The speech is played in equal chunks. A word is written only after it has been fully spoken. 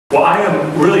Well, I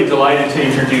am really delighted to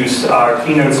introduce our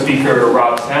keynote speaker,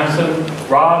 Rob Sampson.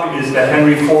 Rob is the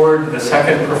Henry Ford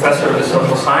II Professor of the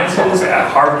Social Sciences at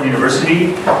Harvard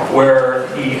University, where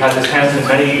he has his hands in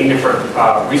many different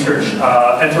research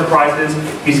enterprises.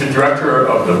 He's the director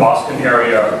of the Boston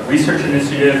Area Research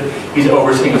Initiative. He's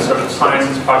overseeing the Social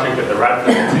Sciences Project at the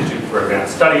Radcliffe Institute for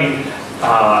Advanced Study.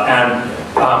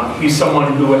 He's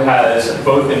someone who has,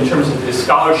 both in terms of his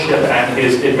scholarship and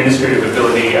his administrative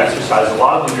ability, exercised a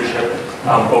lot of leadership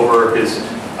over his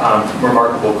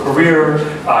remarkable career.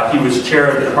 He was chair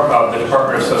of the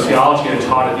Department of Sociology and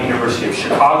taught at the University of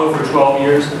Chicago for 12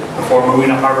 years before moving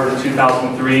to Harvard in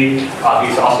 2003.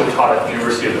 He's also taught at the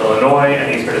University of Illinois,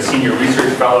 and he's been a senior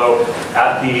research fellow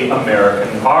at the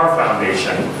American Bar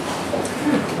Foundation.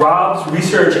 Rob's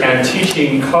research and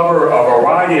teaching cover a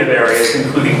variety of areas,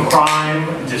 including crime,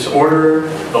 disorder,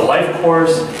 the life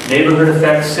course, neighborhood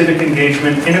effects, civic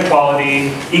engagement, inequality,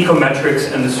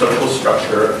 ecometrics, and the social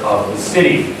structure of the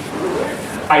city.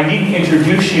 I need to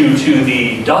introduce you to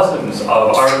the dozens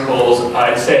of articles.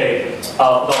 I'd say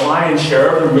the lion's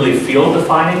share of them really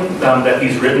field-defining that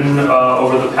he's written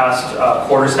over the past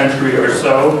quarter century or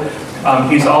so.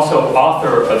 He's also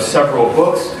author of several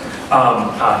books.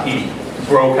 He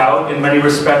broke out in many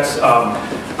respects,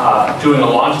 doing a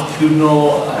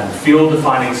longitudinal and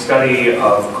field-defining study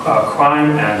of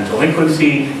crime and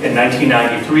delinquency in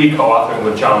 1993, co-authoring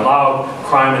with John Laub,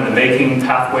 Crime in the Making,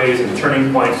 Pathways and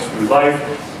Turning Points Through Life,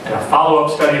 and a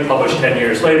follow-up study published 10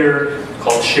 years later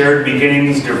called Shared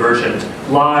Beginnings, Divergent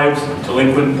Lives,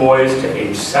 Delinquent Boys to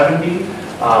Age 70,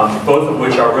 both of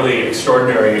which are really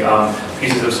extraordinary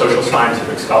pieces of social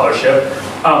scientific scholarship.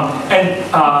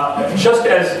 Just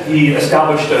as he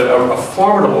established a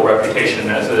formidable reputation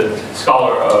as a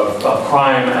scholar of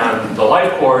crime and the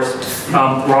life course,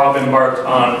 Rob embarked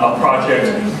on a project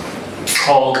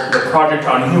called the Project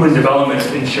on Human Development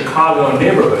in Chicago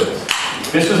Neighborhoods.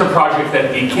 This was a project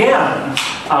that began,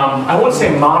 I won't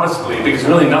say modestly, because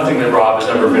really nothing that Rob has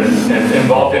ever been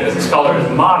involved in as a scholar is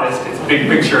modest. It's big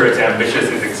picture, it's ambitious,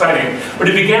 it's exciting. But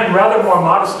it began rather more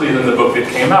modestly than the book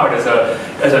that came out, as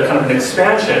a kind of an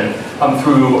expansion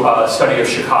through a study of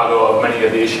Chicago of many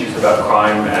of the issues about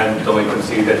crime and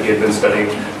delinquency that he had been studying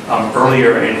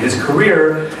earlier in his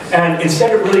career. And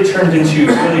instead it really turned into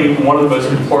really one of the most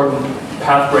important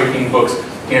path-breaking books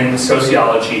in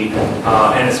sociology,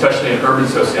 and especially in urban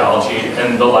sociology,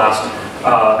 in the last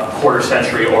quarter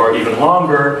century or even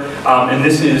longer. And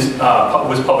this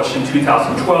was published in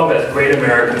 2012 as Great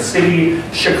American City,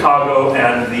 Chicago,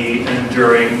 and the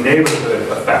Enduring Neighborhood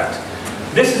Effect.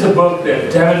 This is a book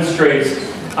that demonstrates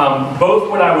both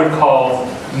what I would call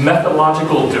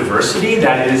methodological diversity,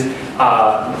 that is,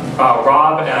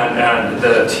 Rob and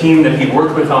the team that he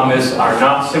worked with on this are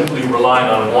not simply relying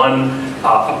on one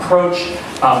approach.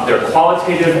 They're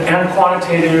qualitative and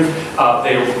quantitative.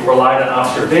 They relied on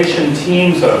observation.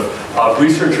 Teams of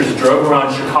researchers drove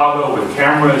around Chicago with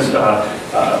cameras,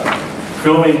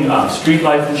 filming street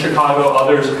life in Chicago.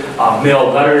 Others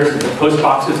mailed letters into post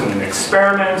boxes in an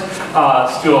experiment.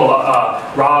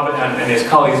 Rob and his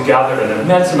colleagues gathered an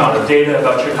immense amount of data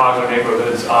about Chicago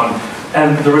neighborhoods.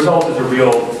 And the result is a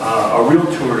real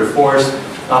tour de force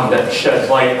that sheds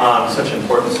light on such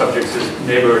important subjects as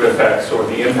neighborhood effects, or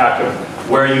the impact of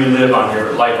where you live on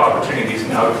your life opportunities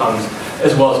and outcomes,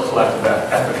 as well as collective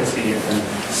efficacy and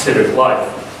civic life.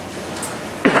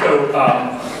 So,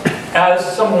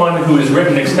 as someone who has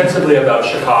written extensively about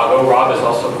Chicago, Rob has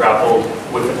also grappled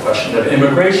with the question of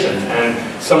immigration,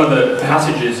 and some of the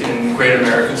passages in Great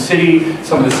American City,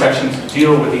 some of the sections that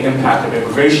deal with the impact of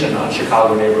immigration on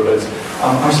Chicago neighborhoods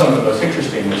are some of the most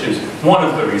interesting, which is one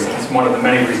of the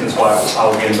many reasons why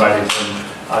I'll be invited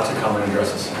to come and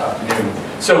address this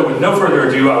afternoon. So with no further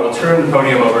ado, I will turn the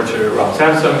podium over to Rob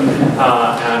Sampson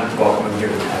and welcome him here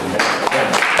again.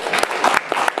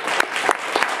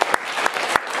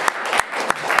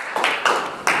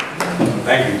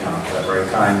 Thank you, Tom, for that very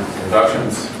kind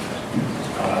introductions.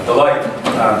 Delight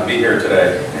to be here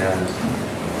today,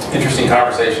 and interesting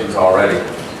conversations already.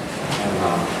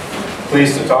 And,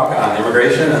 pleased to talk on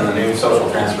immigration and the new social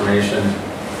transformation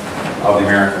of the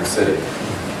American city.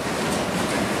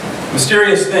 A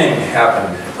mysterious thing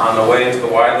happened on the way to the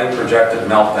widely projected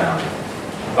meltdown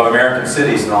of American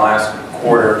cities in the last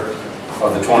quarter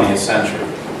of the 20th century.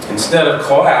 Instead of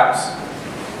collapse,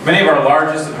 many of our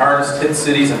largest and hardest hit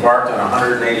cities embarked on a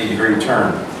 180-degree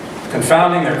turn,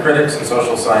 confounding their critics and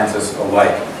social scientists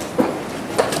alike.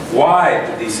 Why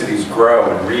did these cities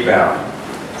grow and rebound,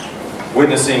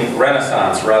 witnessing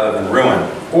renaissance rather than ruin?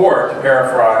 Or, to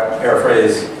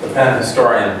paraphrase the Penn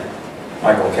historian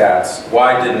Michael Katz,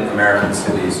 why didn't American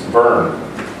cities burn?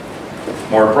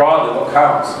 More broadly, what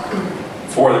counts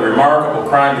for the remarkable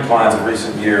crime declines of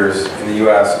recent years in the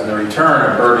U.S. and the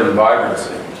return of urban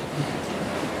vibrancy?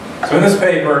 So in this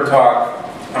paper talk,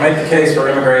 I make the case for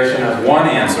immigration as one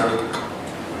answer,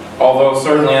 although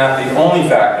certainly not the only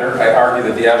factor. I argue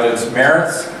that the evidence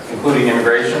merits including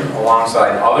immigration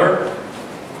alongside other,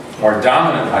 more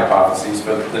dominant hypotheses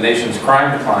for the nation's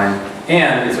crime decline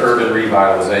and its urban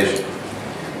revitalization.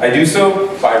 I do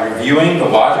so by reviewing the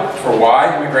logic for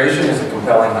why immigration is a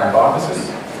compelling hypothesis,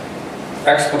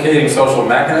 explicating social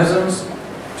mechanisms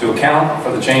to account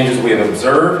for the changes we have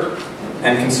observed,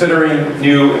 and considering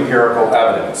new empirical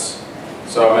evidence.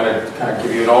 So I'm going to kind of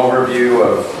give you an overview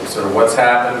of sort of what's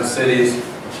happened in cities,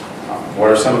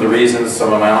 what are some of the reasons,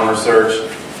 some of my own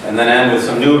research, and then end with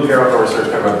some new empirical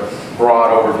research, kind of a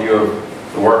broad overview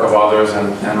of the work of others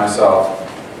and myself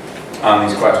on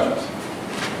these questions.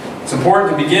 It's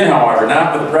important to begin, however,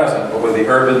 not with the present, but with the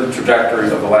urban trajectory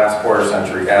of the last quarter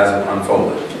century as it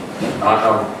unfolded. Not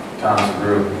no Thomas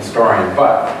Grew historian,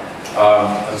 but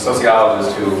as a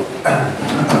sociologist who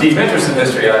deep interest in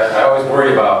history, I always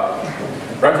worry about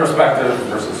retrospective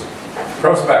versus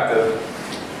prospective.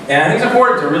 And I think it's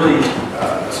important to really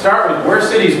start with where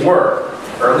cities were,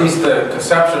 or at least the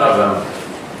conception of them,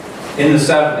 in the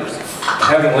 70s.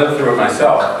 Having lived through it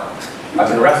myself, I've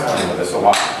been wrestling with this a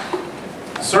lot.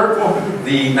 Circle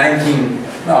the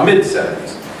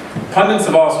mid-70s. Pundits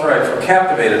of all stripes were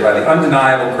captivated by the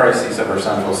undeniable crises of our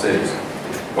central cities.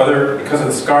 Whether because of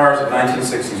the scars of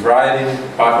 1960s rioting,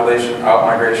 population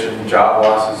outmigration, job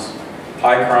losses,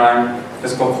 high crime,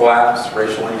 fiscal collapse,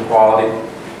 racial inequality,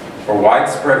 or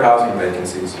widespread housing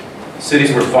vacancies,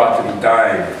 cities were thought to be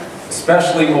dying,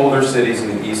 especially older cities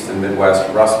in the East and Midwest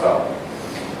Rust Belt.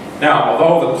 Now,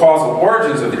 although the causal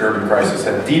origins of the urban crisis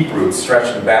had deep roots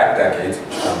stretching back decades,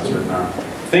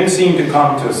 things seemed to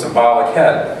come to a symbolic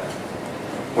head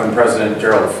when President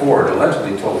Gerald Ford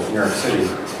allegedly told New York City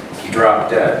to drop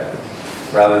dead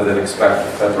rather than expect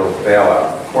a federal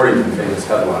bailout, according to the famous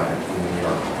headline in the New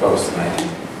York Post in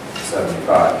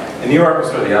 1975. And New York was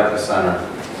sort of the epicenter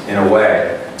in a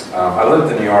way. I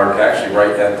lived in New York actually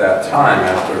right at that time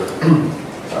after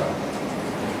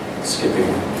skipping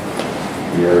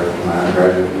year, my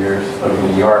undergraduate years, living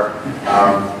in New York,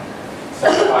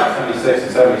 75, 76,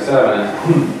 and 77.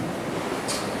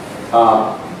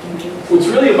 What's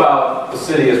really about the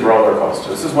city is roller coaster.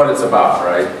 This is what it's about,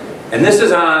 right? And this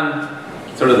is on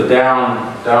sort of the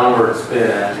downward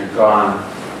spin as you've gone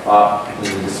up in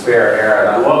the despair era.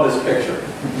 And I love this picture.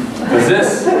 Because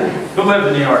this, who lived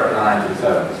in New York in the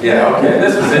 1970s? Yeah, okay,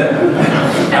 this is it.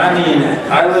 I mean,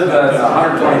 I lived at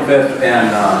 125th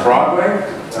and Broadway.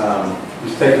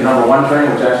 Just take the #1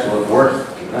 train, which actually looked worse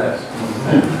than this.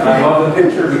 And I love the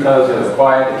picture because of the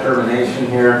quiet determination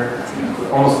here,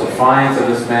 almost defiance of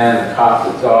this man, the cop,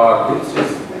 the dog. It's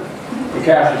just, it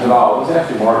captures it all. It was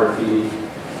actually more graffiti.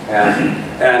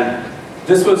 And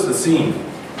this was the scene.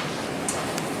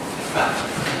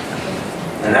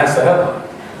 And that's the headline.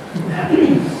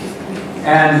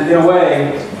 And in a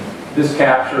way, this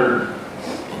captured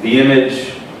the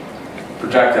image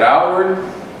projected outward,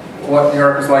 what New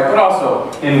York is like, but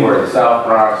also inward. The South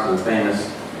Bronx is a famous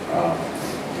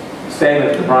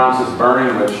statement, the Bronx is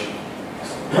burning, which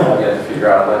we had to figure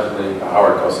out allegedly.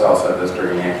 Howard Cosell said this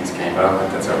during the Yankees game, but I don't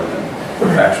think that's ever been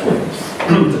actually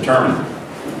determined.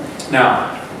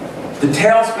 Now, the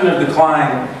tailspin of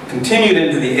decline continued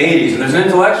into the 80s, and there's an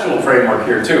intellectual framework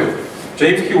here too.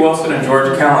 James Q. Wilson and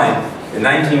George Kelly in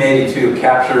 1982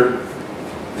 captured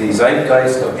the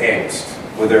zeitgeist of angst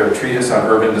with their treatise on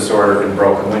urban disorder and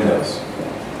broken windows.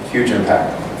 Huge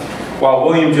impact. While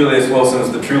William Julius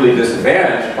Wilson's The Truly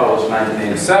Disadvantaged, published in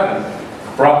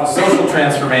 1987, brought the social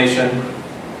transformation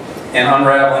and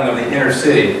unraveling of the inner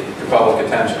city to public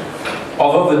attention.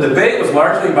 Although the debate was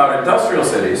largely about industrial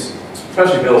cities,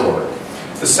 especially Billboard,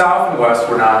 the South and West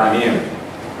were not immune.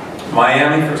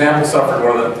 Miami, for example, suffered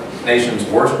one of the nation's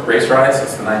worst race riots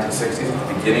since the 1960s, at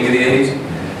the beginning of the 80s.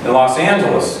 And Los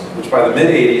Angeles, which by the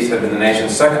mid-80s had been the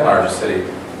nation's second largest city,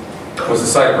 was the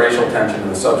site of racial tension and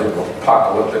the subject of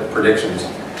apocalyptic predictions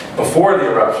before the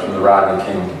eruption of the Rodney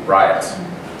King riots.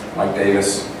 Mike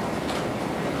Davis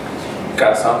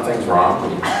got some things wrong.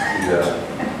 He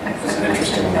was an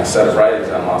interesting set of writings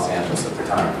on Los Angeles at the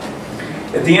time.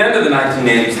 At the end of the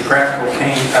 1980s, the crack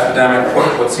cocaine epidemic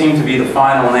put what seemed to be the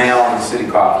final nail in the city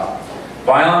coffin.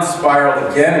 Violence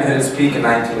spiraled again and hit its peak in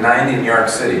 1990 in New York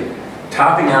City,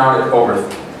 topping out at over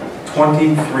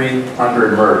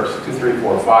 2,300 murders. 2, 3,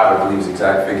 4, 5, I believe is the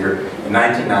exact figure. In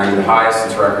 1990, the highest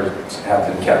since records have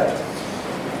been kept.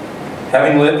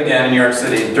 Having lived again in New York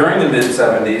City during the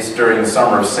mid-70s, during the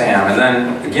summer of Sam, and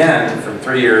then again for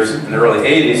 3 years in the early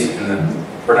 80s in the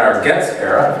Bernard Goetz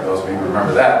era, for those of you who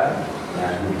remember that,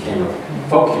 and who became a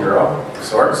folk hero of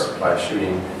sorts by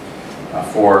shooting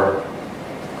 4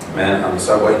 men on the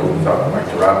subway who thought were going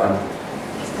to rob them.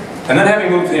 And then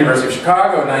having moved to the University of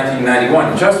Chicago in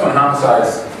 1991, just when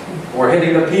homicides were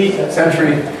hitting the peak,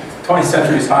 20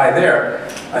 centuries high there,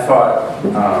 I thought,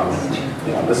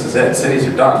 this is it, cities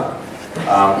are done.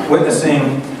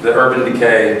 Witnessing the urban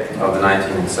decay of the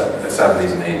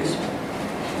 1970s and 80s.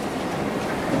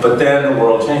 But then the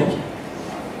world changed.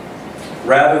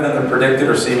 Rather than the predicted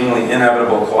or seemingly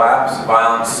inevitable collapse,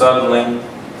 violence suddenly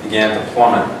began to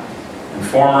plummet, and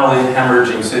formerly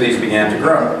hemorrhaging cities began to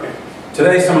grow.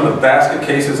 Today, some of the basket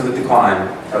cases of the decline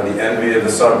are the envy of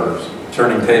the suburbs,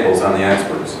 turning tables on the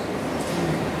experts.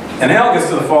 Analogous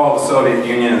to the fall of the Soviet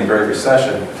Union and the Great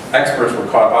Recession, experts were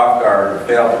caught off guard and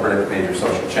failed to predict major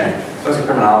social change. So as a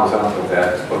criminologist, I don't put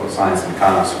that. Just political science and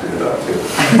economics screwed it up too.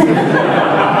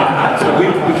 So we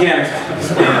can't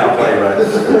explain how playwright.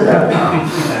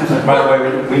 By the way,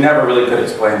 we never really could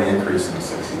explain the increase in the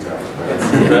 60s.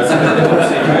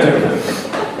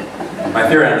 My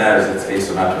theory on that is it's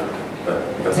asymmetric, but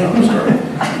that's another story.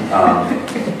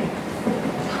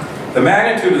 The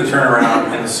magnitude of the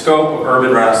turnaround and the scope of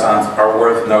urban renaissance are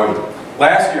worth noting.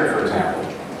 Last year, for example,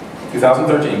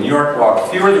 2013, New York logged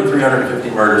fewer than 350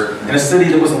 murders in a city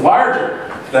that was larger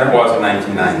than it was in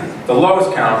 1990. The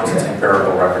lowest count since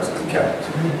empirical records have been kept.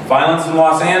 Violence in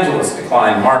Los Angeles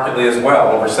declined markedly as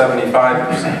well, over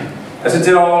 75%, as it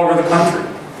did all over the country.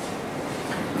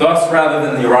 Thus, rather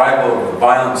than the arrival of the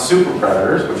violent super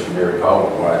predators, which you may recall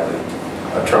were widely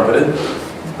trumpeted,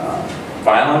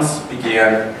 violence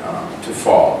began to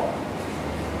fall.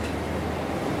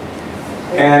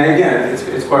 And again,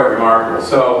 it's quite remarkable.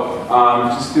 So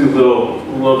just do a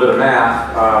little bit of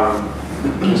math.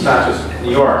 It's not just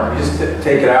New York. You just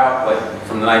take it out, like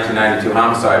from the 1992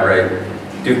 homicide rate,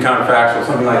 do counterfactual,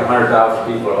 something like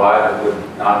 100,000 people alive that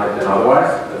would not have been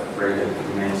otherwise. The rate had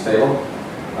remained stable.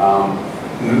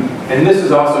 And this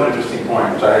is also an interesting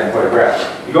point, which I hadn't quite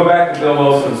grasped. You go back to Bill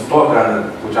Wilson's book,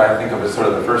 which I think of as sort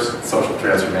of the first social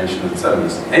transformation of the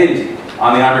 70s and 80s,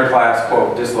 on the underclass,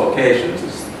 quote, dislocations,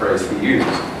 is the phrase he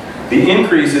uses. The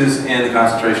increases in the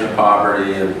concentration of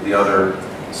poverty and the other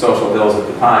social ills at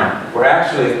the time were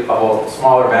actually of a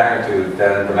smaller magnitude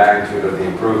than the magnitude of the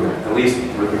improvement, at least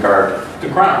with regard to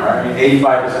crime, right? I mean,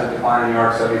 85% decline in New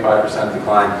York, 75%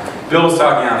 decline. Bill was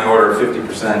talking on the order of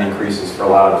 50% increases for a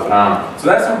lot of the phenomena. So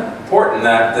that's important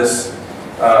that this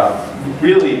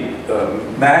really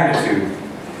magnitude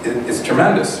is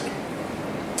tremendous.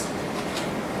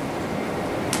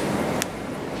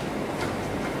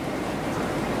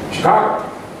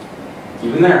 Chicago,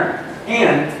 even there.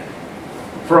 And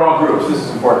for all groups, this is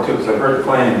important too, because I've heard the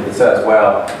claim that says,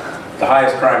 well, the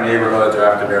highest crime neighborhoods or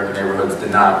African American neighborhoods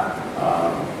did not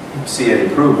see an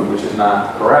improvement, which is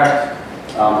not correct.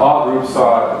 All groups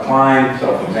saw a decline.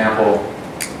 So, for example,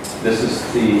 this is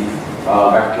the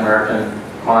African American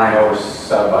decline over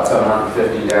about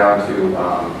 750 down to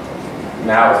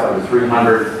now it's under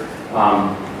 300.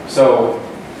 So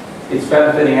it's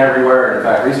benefiting everywhere. In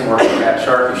fact, recent work by Matt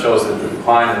Sharkey shows that the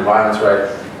decline in the violence rate,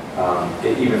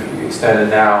 even if you extend it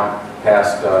now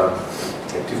past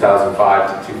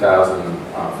 2005 to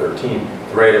 2013,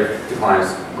 the rate of decline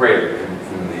is greater in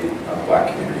the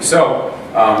black community. So,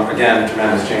 again,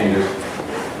 tremendous changes.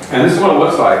 And this is what it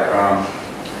looks like.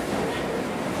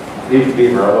 Leave the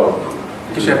beaver, although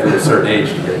I guess you have to be a certain age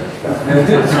to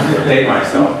date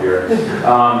myself here.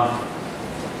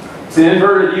 It's an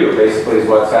inverted U, basically, is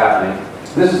what's happening.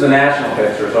 This is the national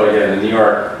picture, so again, the New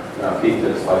York peaked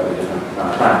at a slightly different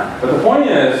time. But the point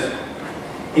is,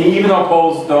 even though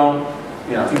polls don't,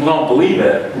 people don't believe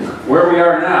it, where we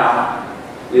are now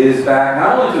is back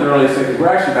not only to the early 60s, we're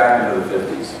actually back into the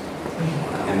 50s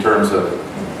in terms of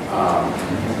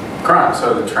crime.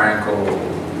 So the tranquil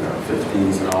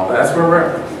 50s and all that, that's where we're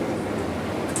at.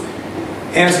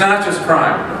 And it's not just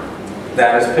crime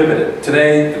that has pivoted.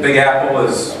 Today, the Big Apple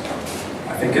is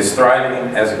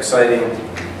thriving, as exciting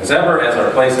as ever as our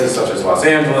places such as Los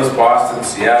Angeles, Boston,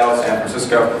 Seattle, San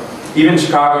Francisco, even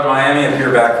Chicago and Miami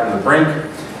appear back from the brink.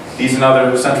 These and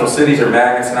other central cities are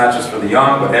magnets not just for the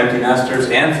young, but empty nesters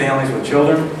and families with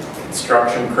children.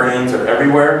 Construction cranes are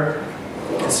everywhere,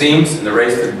 it seems, in the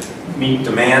race to meet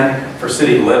demand for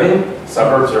city living.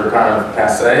 Suburbs are kind of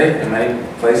passé in many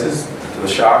places, to the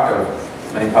shock of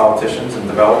many politicians and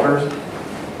developers.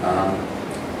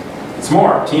 It's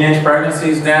more. Teenage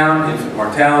pregnancies down, infant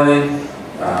mortality.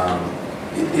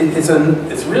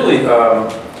 It's really a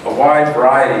wide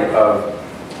variety of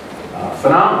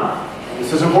phenomena.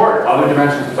 This is important. Other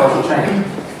dimensions of social change.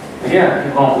 Again,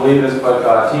 people don't believe this,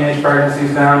 but teenage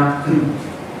pregnancies down.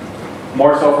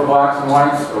 more so for blacks and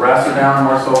whites. Arrests are down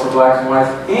more so for blacks and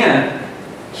whites. And,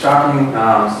 shocking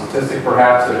statistic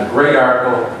perhaps, in a great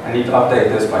article, I need to update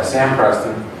this, by Sam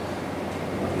Preston,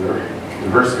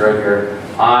 university right here,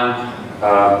 on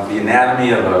the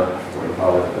anatomy of a, what do you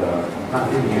call it, not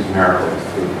even use miracles,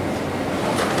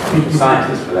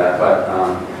 scientists for that, but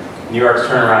New York's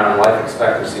turnaround on life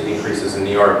expectancy increases in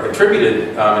New York, attributed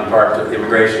in part to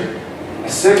immigration. A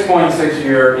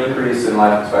 6.6-year increase in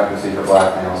life expectancy for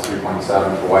black males,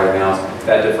 3.7 for white males.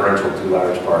 That differential due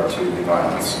large part to the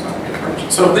violence differential.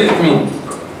 So, I mean,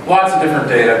 lots of different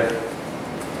data.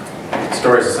 The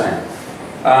story's the same.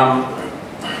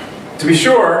 To be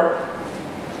sure,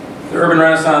 the urban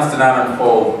renaissance did not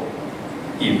unfold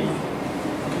evenly.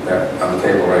 That on the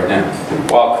table right now.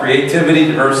 While creativity,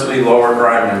 diversity, lower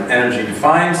crime, and energy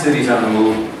define cities on the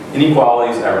move,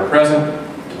 inequality is ever present.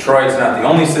 Detroit is not the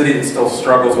only city that still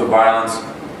struggles with violence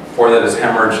or that has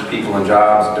hemorrhaged people and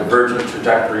jobs. Divergent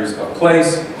trajectories of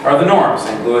place are the norm.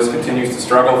 St. Louis continues to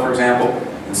struggle, for example,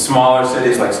 and smaller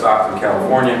cities like Stockton,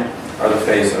 California, are the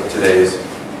face of today's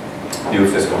new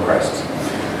fiscal crisis.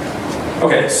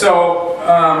 Okay, so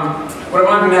what I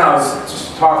want to do now is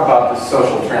just talk about the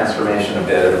social transformation a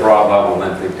bit at a broad level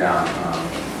and then dig down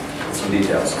with some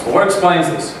details. So what explains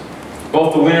this?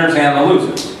 Both the winners and the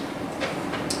losers.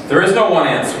 There is no one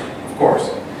answer, of course,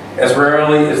 as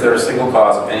rarely is there a single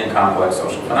cause of any complex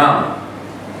social phenomenon.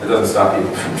 It doesn't stop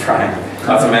people from trying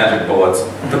lots of magic bullets.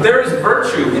 But there is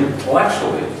virtue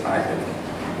intellectually, I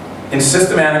think, in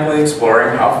systematically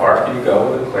exploring how far can you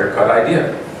go with a clear-cut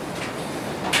idea.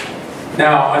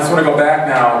 Now, I just want to go back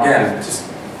now again, just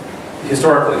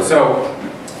historically. So,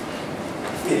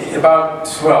 about,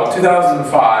 well,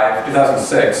 2005,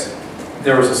 2006,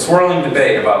 there was a swirling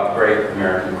debate about the great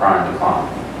American crime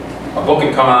decline. A book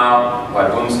had come out by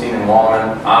Bloomstein and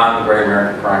Wallman on the great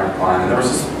American crime decline, and there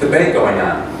was this debate going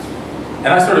on. And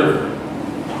I sort of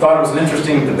thought it was an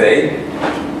interesting debate.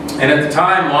 And at the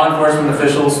time, law enforcement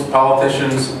officials,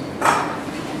 politicians,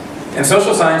 and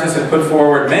social scientists had put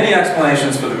forward many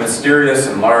explanations for the mysterious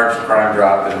and large crime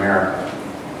drop in America.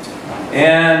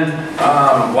 And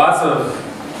lots of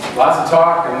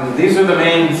talk, and these are the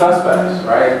main suspects,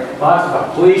 right? Lots of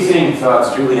talk. Policing, so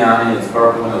it's Giuliani, it's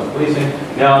broken windows policing.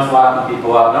 No, it's locking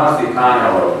people up. No, it's the economy.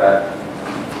 Although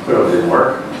that clearly didn't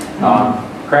work.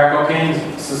 Crack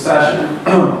cocaine, secession,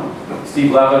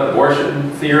 Steve Levitt,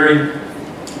 abortion theory.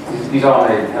 These all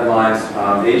made headlines.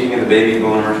 Aging of the baby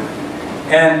boomers.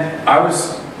 And I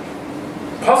was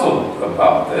puzzled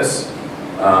about this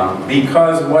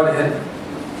because what had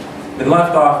been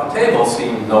left off the table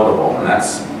seemed notable, and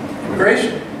that's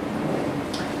immigration.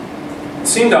 It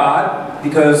seemed odd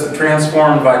because the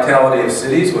transformed vitality of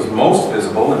cities was most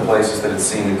visible in places that had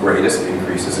seen the greatest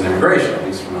increases in immigration, at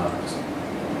least from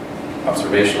an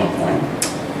observational point.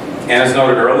 And as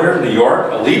noted earlier, New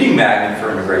York, a leading magnet for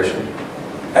immigration,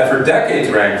 had for decades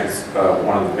ranked as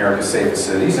one of America's safest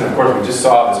cities, and of course we just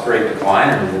saw this great decline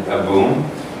and a boom.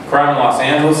 Crime in Los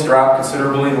Angeles dropped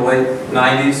considerably in the late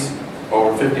 90s,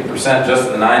 over 50% just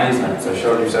in the 90s, and as I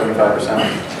showed you,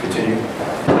 75% continued.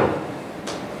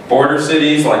 Border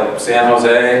cities like San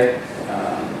Jose,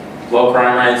 low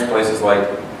crime rates, places like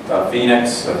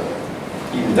Phoenix,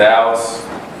 even Dallas,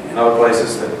 and other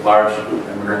places that large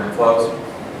immigrant flows,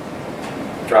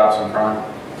 drops in crime.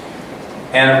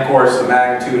 And of course, the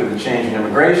magnitude of the change in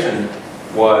immigration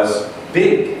was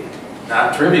big,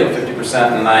 not trivial, 50%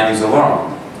 in the 90s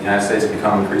alone. The United States had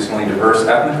become increasingly diverse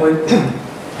ethnically,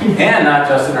 and not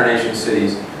just in our nation's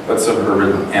cities, but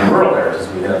suburban and rural areas,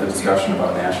 as we had the discussion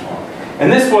about national.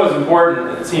 And this was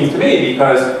important, it seemed to me,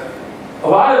 because a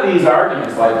lot of these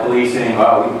arguments, like policing,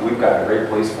 well, we've got a great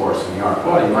police force in New York.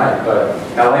 Well, you might, but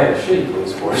LA had a shitty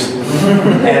police force.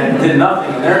 And did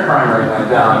nothing, and their crime rate went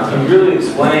down. Can you really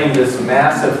explain this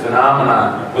massive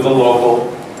phenomenon with a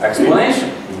local explanation?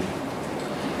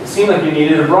 It seemed like you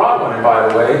needed a broad one, and by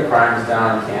the way, crime is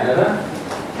down in Canada.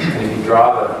 And if you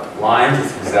draw the lines,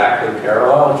 it's exactly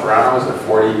parallel. Toronto was at a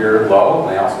 40-year low,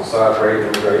 and they also saw great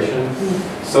immigration.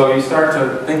 So you start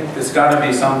to think there's got to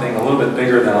be something a little bit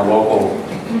bigger than a local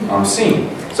scene.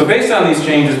 So based on these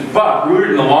changes, but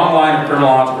rooted in a long line of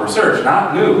criminological research,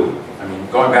 not new, I mean,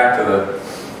 going back to the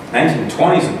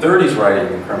 1920s and 30s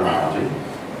writing in criminology,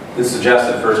 this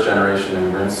suggested first-generation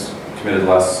immigrants committed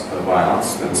less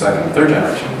violence than second and third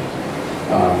generation.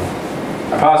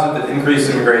 I posit that increased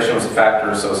immigration was a factor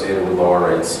associated with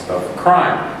lower rates of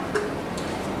crime.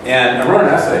 And I wrote an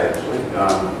essay, actually.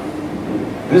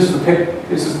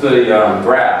 This is the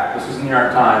graph. This was in the New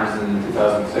York Times in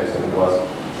 2006, I think it was.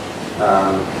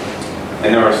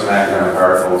 And there were some academic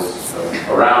articles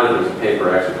around it. There was a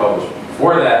paper actually published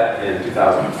before that, in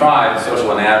 2005, Social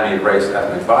Anatomy of Race,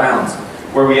 Ethnic Violence,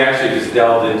 where we actually just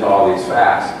delved into all these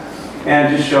facts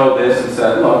and just showed this and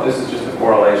said, look, this is just a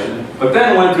correlation, but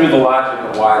then went through the logic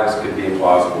of why this could be a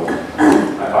plausible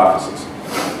hypothesis.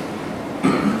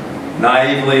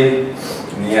 Naively,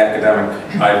 in the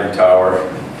academic ivory tower,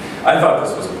 I thought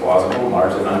this was a plausible,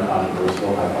 largely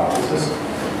uncontroversial hypothesis,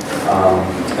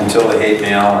 until the hate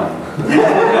mail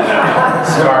and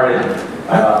started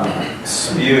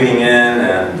spewing in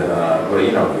and, well,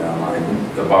 you know,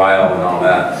 the bile and all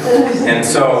that. And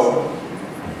so,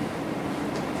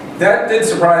 that did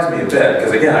surprise me a bit,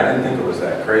 because again, I didn't think it was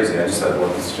that crazy. I just said,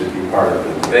 well, this should be part of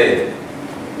the debate.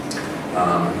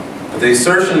 But the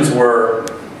assertions were,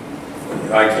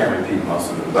 I can't repeat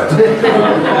most of them, but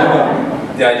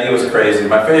the idea was crazy.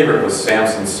 My favorite was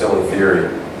Sampson's silly theory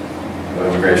of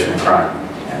immigration and crime.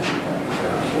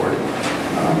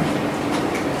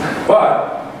 But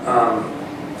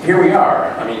here we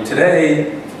are. I mean,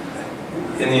 today,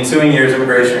 in the ensuing years,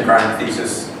 immigration and crime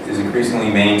thesis is increasingly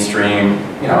mainstream.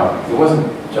 You know, it wasn't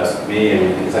just me. I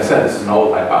mean, as I said, this is an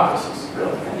old hypothesis,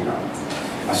 really. You know,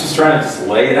 I was just trying to just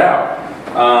lay it out.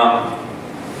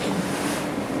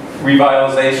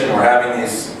 Revitalization, we're having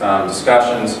these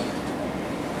discussions.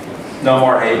 No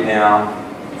more hate now.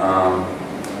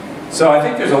 So I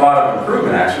think there's a lot of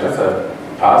improvement, actually. That's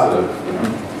a positive, you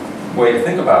know, way to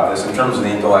think about this in terms of the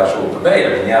intellectual debate. I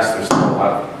mean, yes, there's still a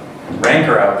lot of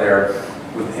rancor out there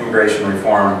with immigration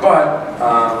reform, but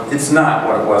it's not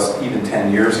what it was even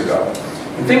 10 years ago.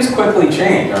 And things quickly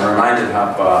change. I'm reminded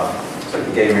of it's like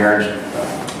the gay marriage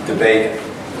debate.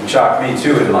 It shocked me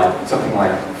too, in like something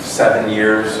like 7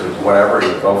 years or whatever,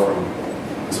 you go from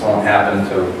this won't happen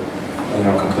to, you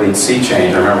know, complete sea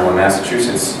change. I remember when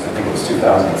Massachusetts, I think it was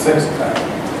 2006 in fact,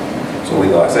 it was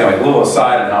legalized. Anyway, a little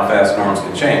aside on how fast norms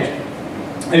can change.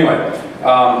 Anyway,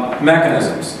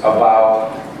 mechanisms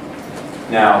about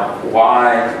now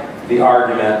why the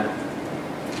argument,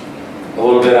 a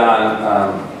little bit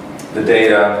on the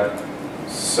data,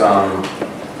 some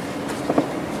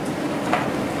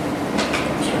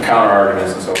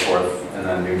counter-arguments and so forth, and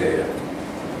then new data.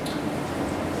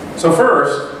 So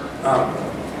first,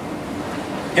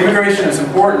 immigration is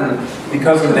important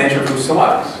because of the nature of who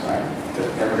selects, right,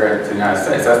 to immigrate to the United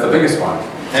States. That's the biggest one.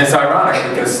 And it's ironic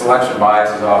because selection bias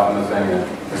is often the thing that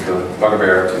is the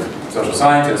bugbear to social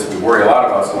scientists. We worry a lot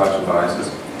about selection biases.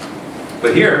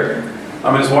 But here,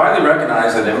 it's widely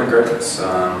recognized that immigrants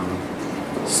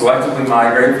selectively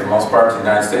migrate, for the most part, to the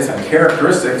United States on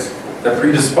characteristics that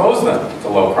predispose them to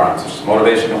low crime, such as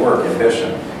motivation to work,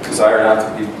 ambition, desire not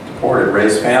to be deported,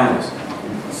 raise families.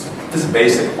 This is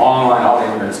basic, long line, all the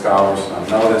immigrant scholars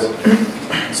know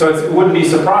this. So it wouldn't be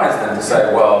surprised then to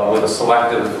say, well, with a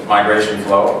selective migration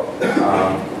flow,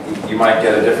 you might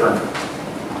get a different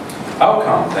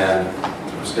outcome than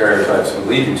stereotypes would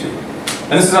lead you to.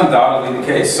 And this is undoubtedly the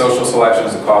case. Social selection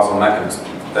is a causal mechanism.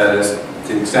 That is,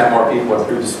 to the extent more people are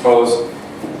predisposed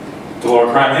to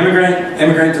lower crime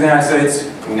immigrate to the United States,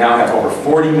 we now have over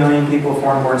 40 million people with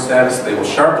foreign-born status. They will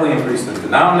sharply increase the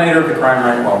denominator of the crime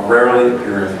rate while rarely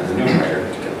appearing in the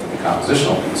numerator to get to the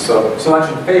compositional piece. So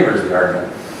selection favors the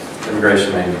argument that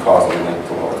immigration may be causally linked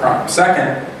to lower crime.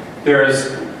 Second, there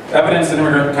is evidence that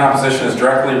immigrant composition is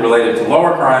directly related to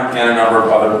lower crime and a number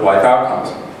of other life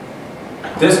outcomes.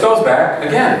 This goes back,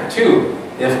 again, to,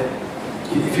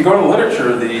 if you go to the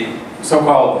literature, the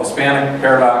so-called Hispanic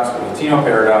paradox or Latino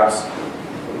paradox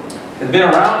has been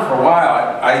around for a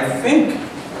while. I think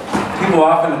people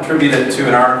often attribute it to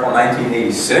an article in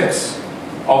 1986,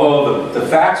 although the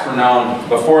facts were known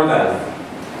before then.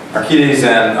 Arquides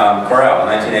and Correll in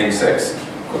 1986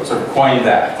 sort of coined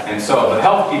that. And so the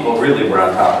health people really were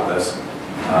on top of this.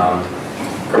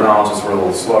 Criminologists were a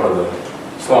little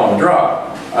slow on the draw.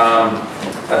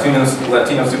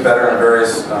 Latinos do better on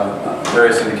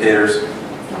various indicators.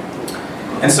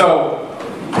 And so,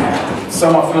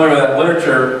 somewhat familiar with that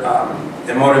literature,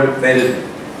 it motivated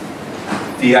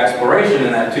the exploration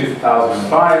in that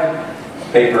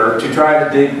 2005 paper to try to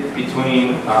dig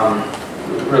between,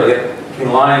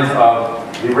 between lines of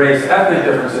the race ethnic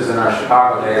differences in our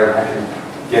Chicago data. I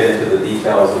can get into the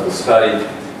details of the study.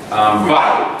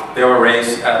 But there were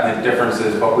race ethnic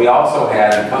differences, but we also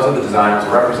had, because of the design, it was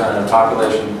a representative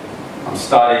population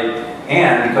study,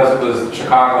 and because it was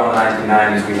Chicago in the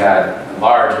 1990s, we had a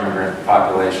large immigrant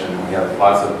population. We had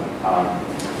lots of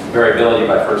variability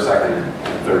by first, second,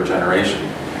 and third generation.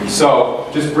 So,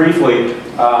 just briefly,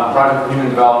 Project for Human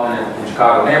Development in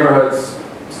Chicago neighborhoods,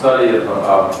 study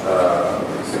of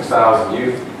 6,000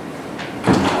 youth,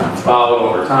 followed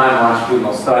over time,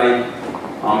 longitudinal study.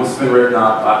 This has been written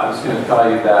up. I'm just going to tell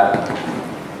you that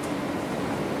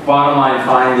bottom line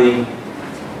finding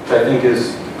which I think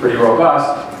is pretty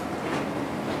robust,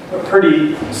 a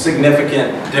pretty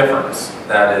significant difference.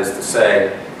 That is to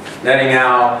say, netting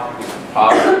out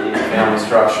poverty, family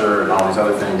structure, and all these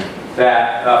other things,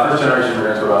 that first generation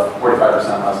immigrants were about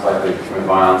 45% less likely to commit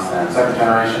violence than second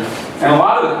generation. And a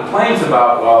lot of the complaints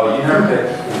about, well, you never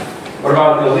pick, what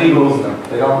about the illegals, and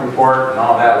they don't report, and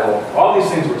all that, well, all these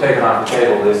things were taken off the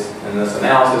table in this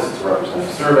analysis. It's a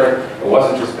representative survey. It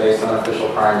wasn't just based on official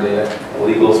crime data.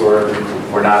 Illegals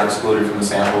were not excluded from the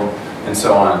sample, and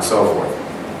so on and so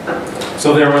forth.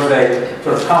 So there was a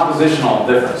sort of compositional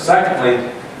difference. Secondly,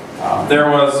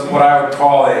 there was what I would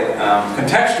call a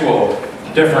contextual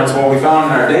difference. What we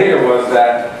found in our data was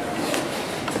that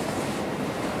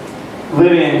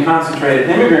living in concentrated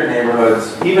immigrant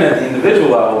neighborhoods, even at the individual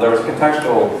level, there was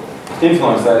contextual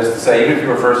influence. That is to say, even if you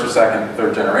were first or second,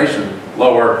 third generation,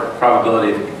 lower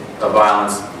probability of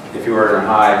violence if you were in a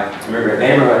high immigrant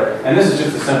neighborhood. And this is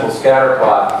just a simple scatter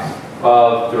plot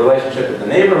of the relationship at the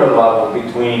neighborhood level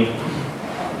between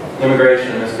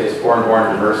immigration, in this case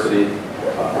foreign-born diversity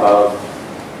of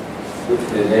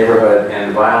the neighborhood,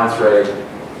 and the violence rate.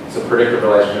 It's a predictive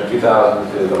relationship,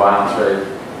 2000 to the violence rate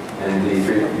in the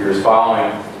 3 years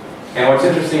following. And what's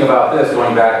interesting about this,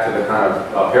 going back to the kind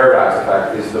of paradox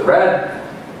effect, is the red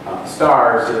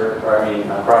stars,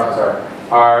 crosses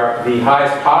are the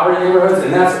highest poverty neighborhoods,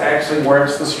 and that's actually where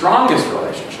it's the strongest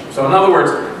relationship. So in other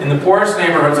words, in the poorest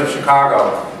neighborhoods of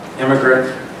Chicago,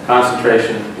 immigrant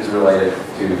concentration is related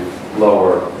to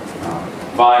lower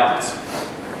violence.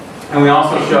 And we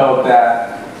also showed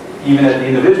that even at the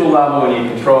individual level, when you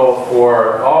control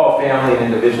for all family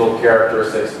and individual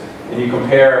characteristics, and you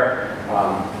compare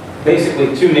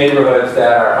basically two neighborhoods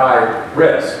that are high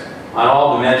risk on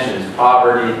all dimensions,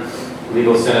 poverty,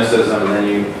 legal cynicism, and then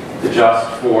you adjust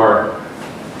for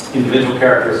individual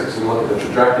characteristics and look at the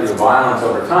trajectory of violence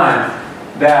over time,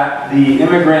 that the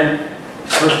immigrant,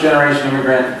 first-generation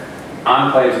immigrant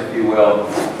enclaves, if you will,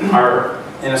 are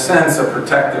in a sense a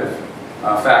protective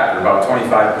factor, about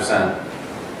 25%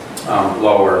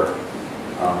 lower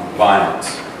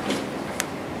violence.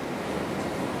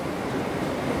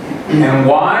 And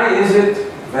why is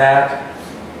it that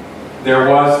there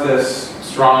was this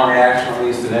strong reaction, at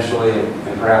least initially,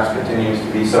 and perhaps continues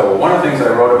to be so? Well, one of the things I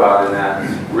wrote about in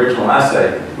that original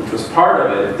essay, which was part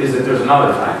of it, is that there's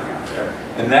another finding out there.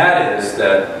 And that is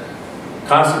that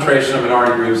concentration of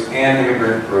minority groups and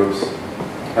immigrant groups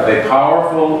have a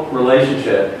powerful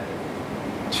relationship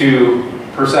to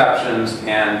perceptions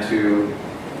and to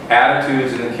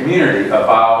attitudes in the community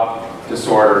about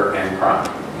disorder and crime.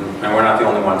 And we're not the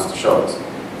only ones to show this.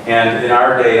 And in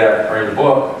our data, or in the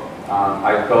book,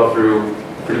 I go through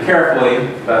pretty carefully,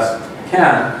 best I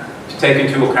can, to take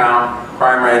into account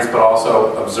crime rates, but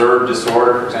also observed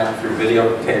disorder, for example, through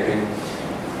videotaping.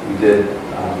 We did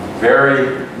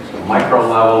very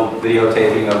micro-level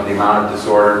videotaping of the amount of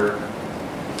disorder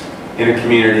in a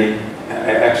community,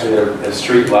 actually at a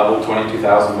street level,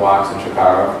 22,000 blocks in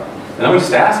Chicago. And then we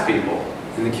just asked people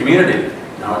in the community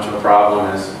how much of a problem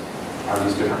are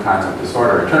these different kinds of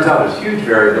disorder. It turns out there's huge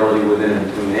variability within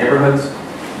neighborhoods,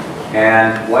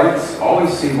 and whites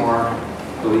always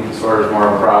believe disorder is more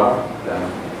of a problem than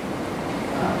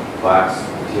blacks,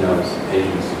 Latinos,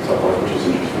 Asians, and so forth, which is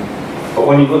interesting. But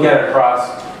when you look at it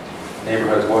across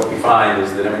neighborhoods, what we find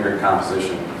is that immigrant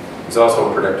composition is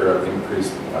also a predictor of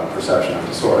increased perception of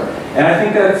disorder. And I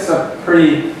think that's a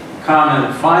pretty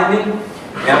common finding,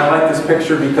 and I like this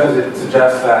picture because it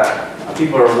suggests that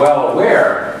people are well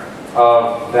aware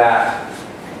of that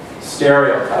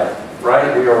stereotype,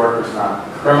 right? We are workers, not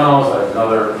criminals. I have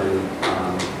another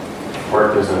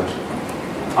work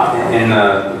in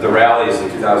the rallies in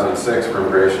 2006 for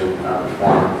immigration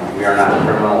reform. We are not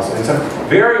criminals. It's a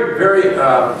very, very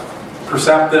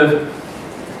perceptive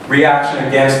reaction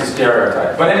against the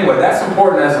stereotype. But anyway, that's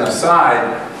important as an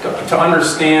aside to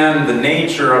understand the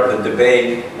nature of the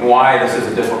debate and why this is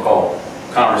a difficult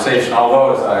conversation,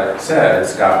 although, as I said,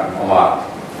 it's gotten a lot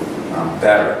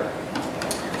better.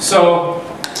 So,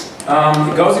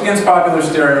 it goes against popular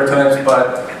stereotypes,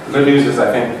 but the good news is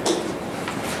I think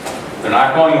they're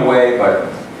not going away,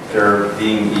 but they're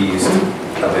being eased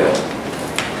a bit.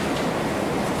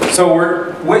 So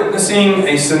we're witnessing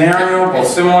a scenario both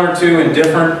similar to and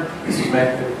different, this is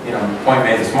point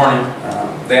made this morning,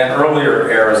 than earlier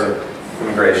eras of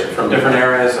immigration from different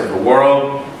areas of the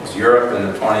world. It was Europe in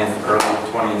the early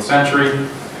 20th century.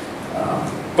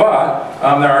 But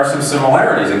there are some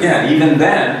similarities. Again, even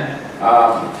then,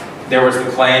 there was the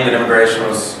claim that immigration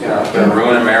was going to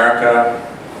ruin America,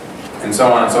 and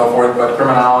so on and so forth. But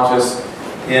criminologists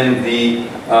in the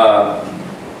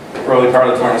early part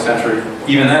of the 20th century,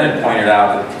 even then it pointed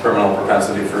out that the criminal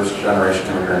propensity of first-generation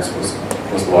immigrants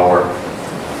was lower.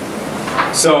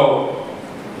 So,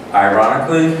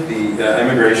 ironically, the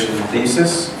immigration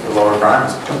thesis for lower crime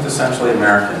is quintessentially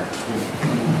American,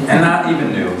 and not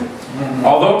even new.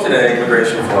 Although today,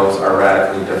 immigration flows are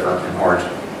radically different in origin.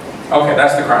 Okay,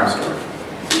 that's the crime story.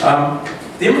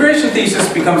 The immigration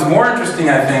thesis becomes more interesting,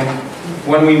 I think,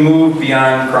 when we move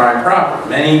beyond crime proper.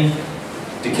 Many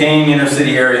decaying inner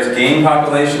city areas gained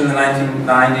population in the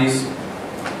 1990s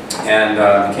and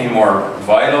became more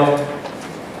vital.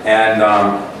 And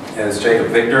as Jacob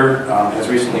Victor has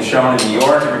recently shown in New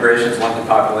York, immigration is linked to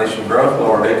population growth,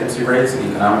 lower vacancy rates, and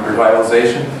economic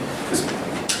revitalization. This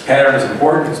pattern is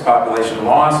important because population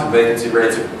loss and vacancy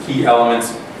rates are key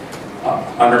elements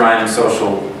undermining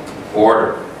social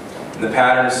order. And the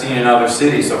pattern is seen in other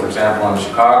cities. So, for example, in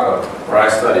Chicago, where I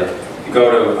studied, you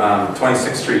go to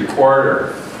 26th Street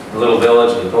corridor, a little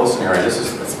village in the Pilsen area. This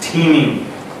is a teeming,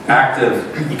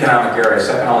 active economic area,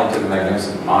 second only to the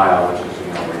Magnificent Mile, which is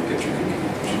where you get your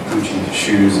Gucci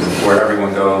shoes and where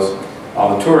everyone goes,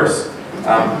 all the tourists.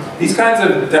 These kinds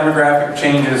of demographic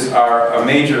changes are a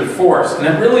major force, and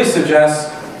it really suggests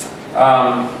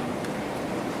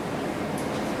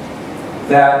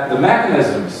that the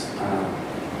mechanisms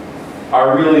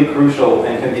are really crucial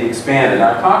and can be expanded.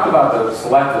 Now, I've talked about the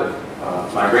selective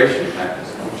migration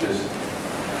mechanism, which is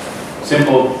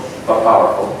simple but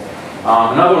powerful.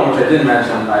 Another one which I didn't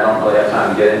mention, I don't really have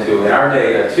time to get into, in our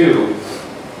data too,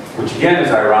 which again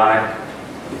is ironic,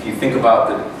 if you think about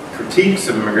the critiques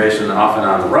of immigration often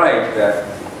on the right, that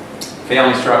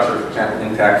family structure, for example,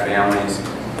 intact families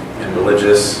and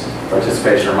religious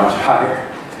participation are much higher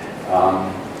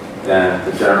than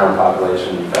the general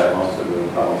population. In fact, most of the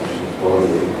population is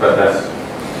globally, but that's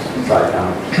side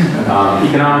comment.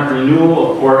 Economic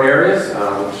renewal of poor areas,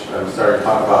 which I'm starting to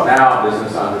talk about now,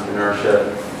 business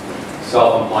entrepreneurship,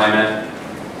 self-employment,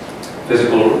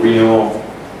 physical renewal,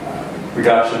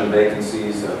 reduction in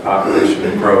vacancies,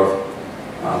 population growth,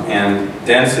 and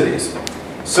densities.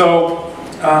 So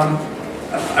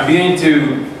I'm beginning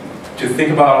to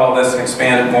think about all this and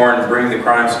expand it more and bring the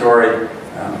crime story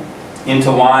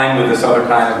into line with this other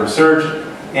kind of research.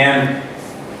 And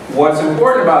what's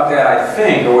important about that, I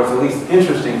think, or what's at least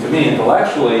interesting to me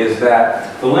intellectually, is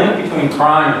that the link between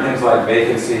crime and things like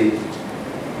vacancy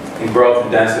and growth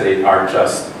and density are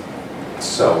just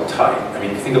so tight. I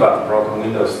mean, think about the broken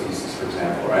windows thesis, for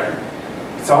example, right?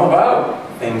 It's all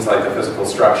about things like the physical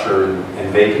structure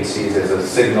and vacancies as a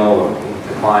signal of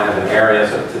decline of an area.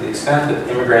 So to the extent that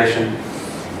immigration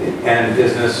and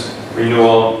business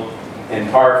renewal, in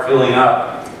part filling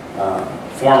up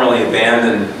formerly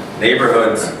abandoned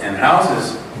neighborhoods and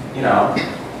houses, you know,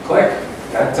 click.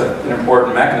 That's an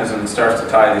important mechanism that starts to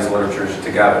tie these literatures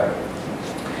together.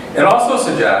 It also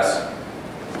suggests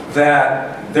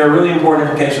that there are really important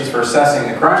implications for assessing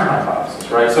the crime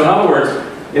hypothesis, right? So in other words,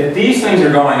 if these things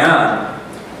are going on,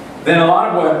 then a lot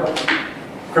of what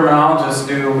criminologists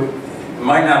do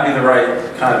might not be the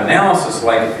right kind of analysis,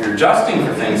 like if you're adjusting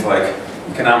for things like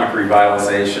economic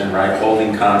revitalization, right,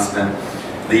 holding constant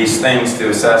these things to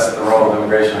assess the role of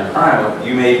immigration and crime,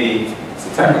 you may be, it's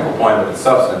a technical point, but it's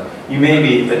substantive, you may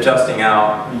be adjusting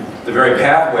out the very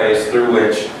pathways through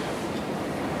which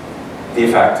the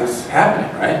effect is happening,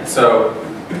 right? So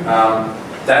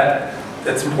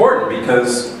that's important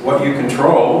because what you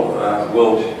control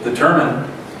will determine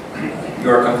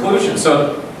your conclusion.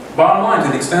 So bottom line, to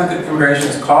the extent that immigration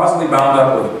is causally bound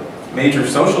up with major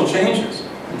social changes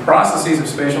and processes of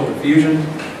spatial diffusion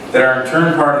that are in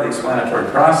turn part of the explanatory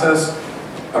process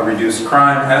of reduced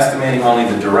crime, estimating only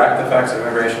the direct effects of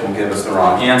immigration will give us the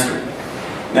wrong answer.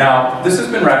 Now, this has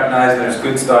been recognized, and there's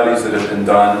good studies that have been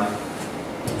done,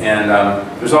 and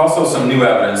there's also some new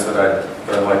evidence that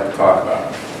I'd like to talk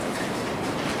about.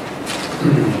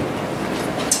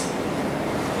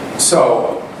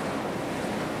 So,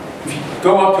 if you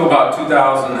go up to about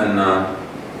 2000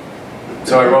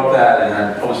 so I wrote that and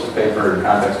I published the paper in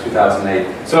Context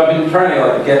 2008. So I've been trying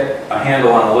to get a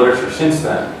handle on the literature since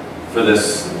then for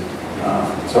this,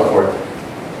 so forth.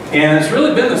 And it's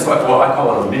really been this, well, I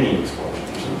call it a mini explosion.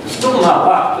 There's still not a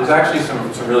lot. There's actually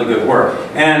some really good work.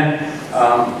 And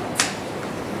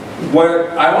what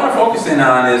I want to focus in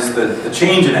on is the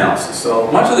change analysis.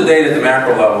 So much of the data at the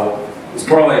macro level is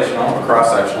correlational or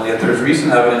cross-sectional, yet there's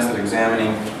recent evidence that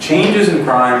examining changes in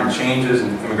crime and changes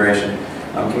in immigration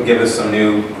can give us some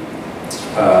new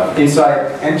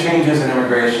insight, and changes in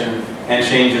immigration and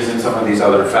changes in some of these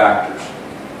other factors.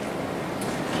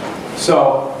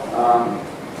 So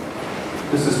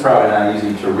this is probably not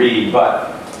easy to read, but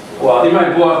well, in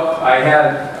my book I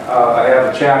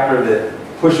have a chapter that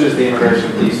pushes the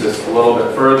immigration thesis a little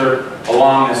bit further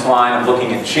along this line of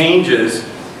looking at changes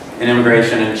in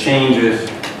immigration and changes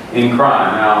in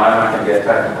crime. Now, I'm not going to get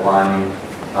technical on you,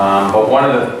 but one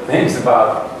of the things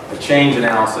about the change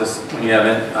analysis when you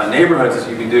have neighborhoods is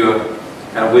you can do a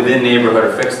kind of within neighborhood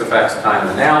or fixed effects kind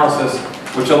of analysis,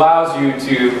 which allows you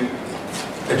to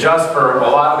adjust for a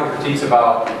lot of the critiques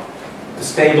about the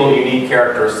stable, unique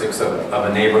characteristics of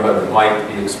a neighborhood that might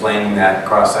be explaining that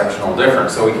cross-sectional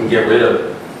difference. So we can get rid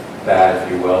of that,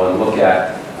 if you will, and look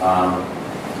at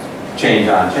change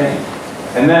on change.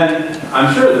 And then,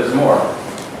 I'm sure there's more.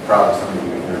 Probably some of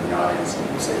you here in the audience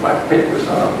will say, my paper's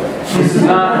not up there. This is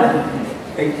not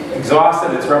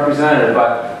exhaustive, it's representative,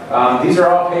 but these are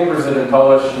all papers that have been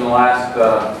published in the last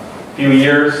few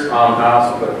years. I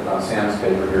also put Sam's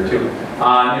paper here too.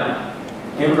 On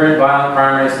immigrant violent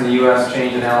crime rates in the U.S.,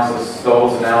 change analysis,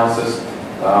 Stoll's analysis.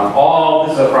 All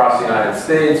this is across the United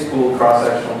States, pooled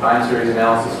cross-sectional time series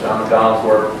analysis, John McDonald's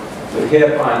work with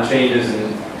HIP on changes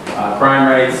in crime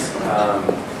rates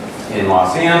in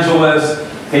Los Angeles,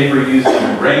 paper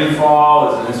using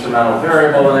rainfall as an instrumental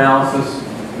variable analysis.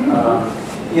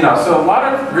 So a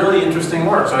lot of really interesting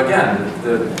work. So again,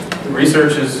 the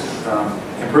research is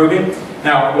improving.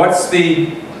 Now, what's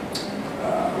the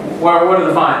what are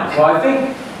the findings? Well, I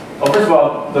think, first of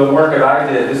all, the work that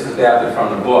I did, this is adapted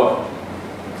from the book,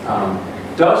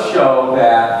 does show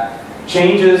that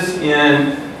changes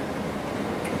in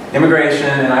immigration,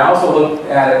 and I also looked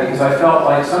at it because I felt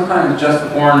like sometimes just the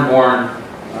foreign-born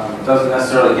doesn't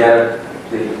necessarily get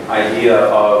the idea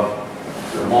of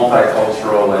the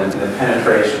multicultural and the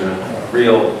penetration of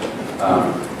real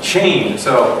change.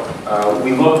 So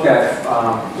we looked at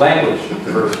language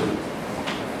diversity,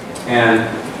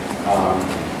 and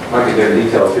I might get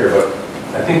details here, but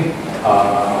I think in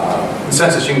the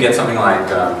census you can get something like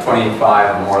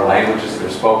 25 or more languages that are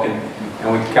spoken,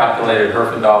 and we calculated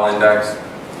Herfindahl index,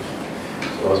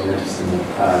 for those who are interested in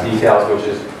the details, which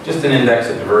is just an index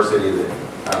of diversity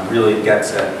that really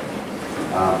gets at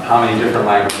how many different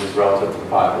languages relative to the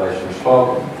population are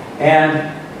spoken.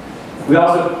 And we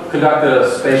also conducted a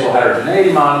spatial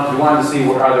heterogeneity model. We wanted to see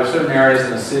are there certain areas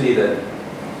in the city that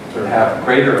sort of have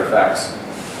greater effects.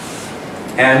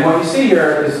 And what you see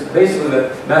here is basically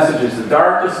the messages, the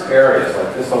darkest areas,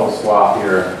 like this whole swath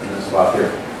here and this swath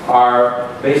here, are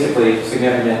basically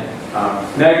significant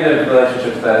negative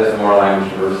relationships, that is, the more language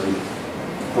diversity,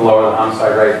 the lower the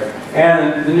homicide rate.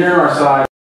 And the nearer our side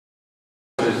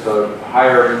is the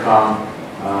higher income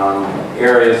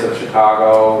areas of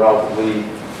Chicago, relatively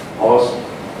almost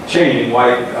shading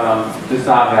white, does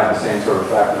not have the same sort of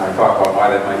effect, and I talk about why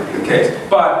that might be the case.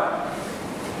 But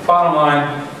bottom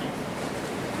line,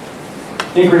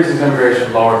 increases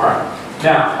immigration, lower crime.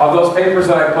 Now, of those papers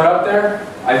that I put up there,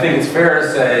 I think it's fair to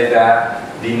say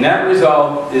that the net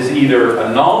result is either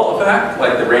a null effect,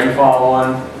 like the rainfall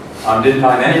one, didn't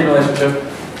find any relationship,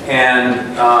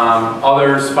 and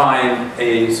others find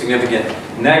a significant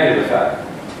negative effect,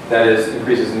 that is,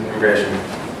 increases in immigration,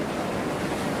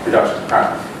 reductions in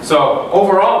crime. So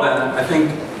overall then, I think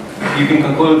you can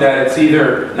conclude that it's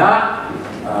either not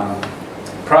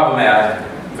problematic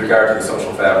with regard to the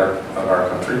social fabric of our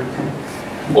country,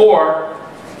 or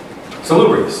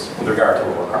salubrious with regard to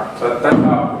lower crime. So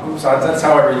that's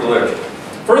how I read the literature.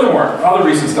 Furthermore, other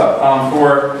recent stuff.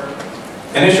 For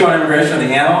an issue on immigration,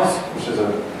 the Annals, which is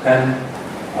a Penn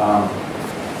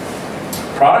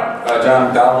product, John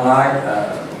McDonald and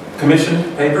I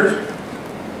commissioned papers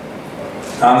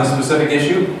on this specific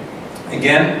issue.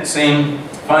 Again, same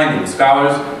findings.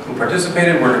 Scholars who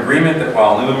participated were in agreement that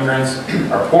while new immigrants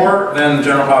are poorer than the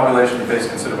general population who face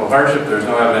considerable hardship, there is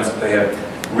no evidence that they have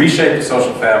reshaped the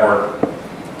social fabric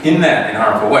in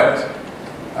harmful ways.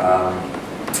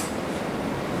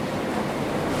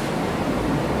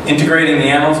 Integrating the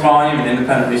Annals volume and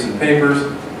independent recent papers,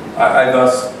 I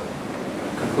thus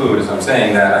conclude, as I'm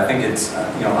saying, that I think it's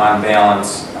on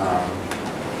balance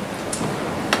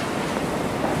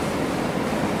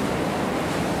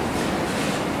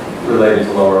related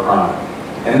to lower crime.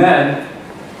 And then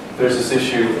there's this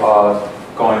issue of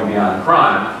going beyond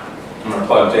crime. I'm going to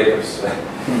plug Jacob's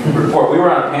report. We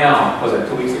were on a panel, was it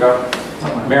 2 weeks ago?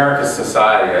 America's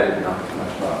Society. I didn't know too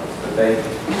much about this, but they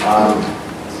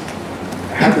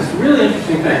had this really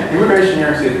interesting thing. Immigration in New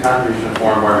York City, the contribution of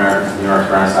foreign-born Americans to New York's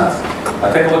Renaissance.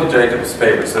 Take a look at Jacob's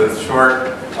paper. So it's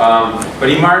short, but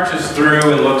he marches through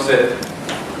and looks at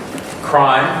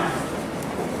crime,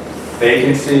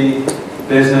 vacancy,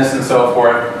 business, and so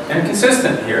forth, and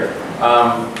consistent here.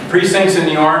 Precincts in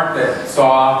New York that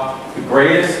saw the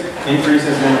greatest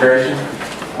increases in immigration,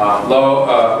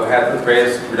 had the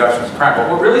greatest reductions in crime. But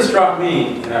what really struck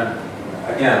me, and I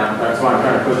again, that's why I'm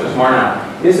trying to push this more now,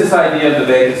 is this idea of the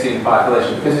vacancy in the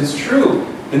population. Because it's true,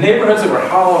 the neighborhoods that were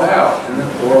hollowed out, and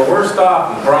that were worst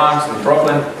off in the Bronx and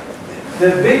Brooklyn, the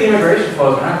big immigration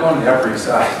flows are not going to the Upper East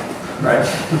Side, right?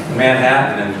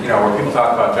 Manhattan, and where people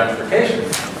talk about gentrification.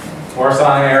 Or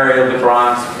some area of the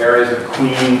Bronx, areas of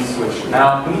Queens, which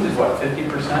now Queens is what,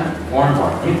 50%? More and more.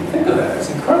 I mean, think of that, it's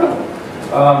incredible.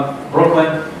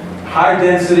 Brooklyn, high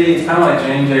density, it's kind of like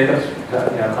Jane Jacobs,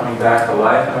 coming back to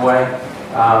life in a way,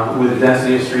 with the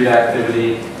density of street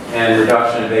activity and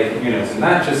reduction in vacant units. And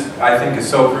that just, I think, is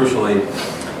so crucially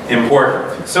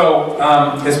important. So,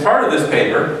 as part of this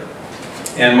paper,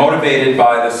 and motivated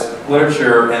by this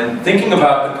literature, and thinking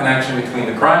about the connection between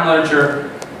the crime literature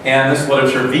and this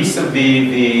literature vis-a-vis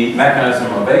the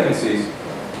mechanism of vacancies,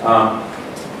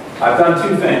 I've done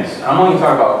two things. I'm only going to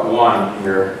talk about one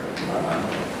here,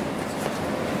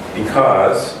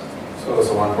 because, so this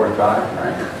is a 145,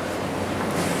 right?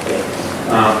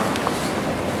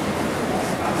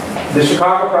 The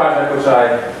Chicago project, which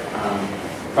I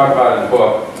talk about in the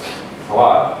book a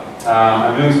lot,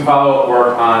 I'm doing some follow-up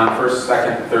work on first,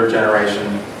 second, third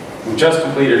generation. We just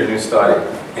completed a new study,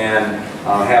 and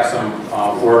have some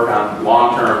work on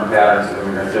long-term patterns of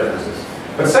immigrant differences.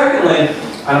 But secondly,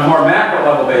 on a more macro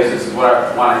level basis, is what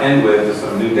I want to end with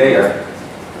some new data,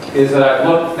 is that I've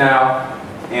looked now,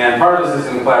 and part of this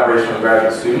is in collaboration with a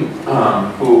graduate student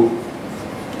who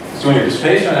is doing a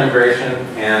dissertation on immigration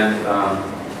and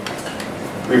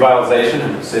revitalization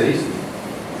in cities.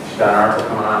 She's got an article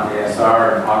coming out in the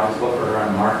ASR in August. Look for her on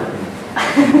the market.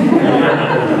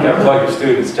 You gotta plug your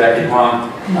students, Jackie.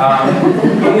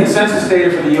 Looking at census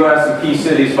data for the U.S. and key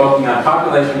cities, focusing on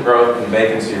population growth and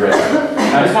vacancy rate.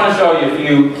 I just want to show you a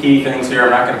few key things here. I'm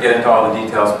not going to get into all the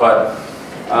details, but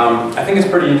I think it's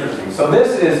pretty interesting. So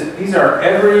this is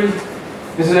every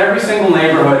single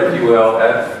neighborhood, if you will,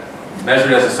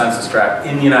 measured as a census tract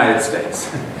in the United States.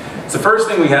 So the first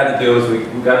thing we had to do is we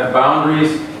got the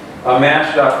boundaries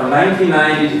matched up from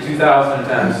 1990 to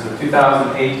 2010. So the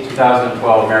 2008 to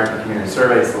 2012 American Community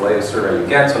Survey is the latest survey you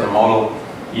get. So the middle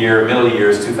year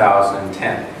is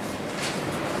 2010.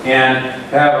 And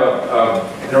have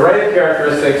an array of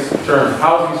characteristics in terms of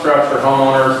housing structure,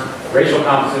 homeowners, racial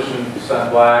composition,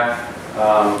 percent black,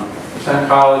 percent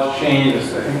college change. I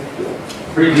think a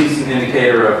pretty decent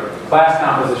indicator of class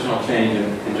compositional change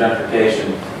in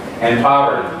gentrification and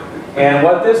poverty. And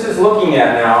what this is looking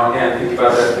at now, again, think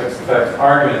about that fixed effect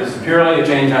argument, this is purely a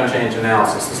change-on-change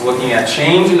analysis. This is looking at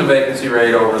change in the vacancy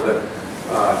rate over the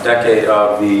decade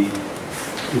of the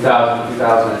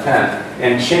 2000-2010,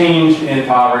 and change in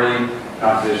poverty,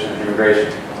 composition, and immigration.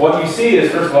 What you see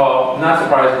is, first of all, not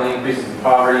surprisingly, increases in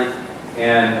poverty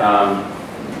and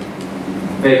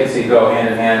vacancy go hand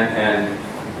in hand, and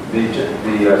the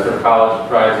sort of college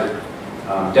drives it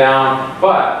down.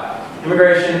 But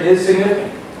immigration is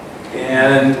significant.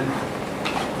 And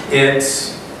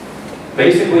it's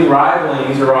basically rivaling,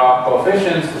 these are all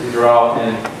coefficients, these are all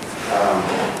in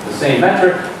the same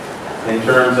metric in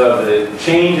terms of the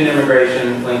change in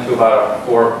immigration linked to about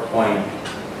a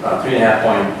 3.5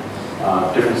 point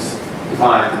difference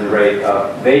decline in the rate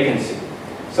of vacancy.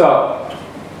 So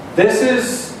this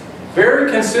is very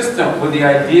consistent with the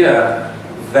idea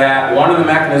that one of the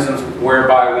mechanisms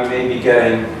whereby we may be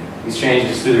getting these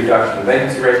changes through the reduction in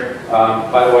vacancy rate.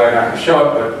 By the way, I'm not going to show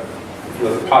it, but if you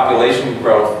look at population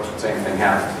growth, the same thing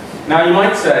happens. Now you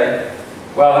might say,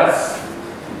 well,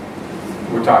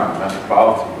 we're talking about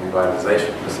metropolitan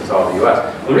revitalization. This is all the U.S.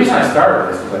 Well, the reason I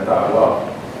started this is I thought, well,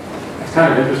 it's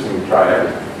kind of interesting to try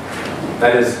everything.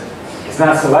 That is, it's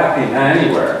not selecting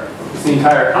anywhere. It's the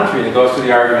entire country that goes to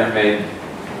the argument made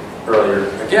earlier,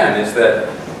 again, is that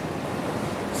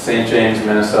St. James,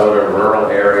 Minnesota, rural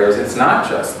areas, it's not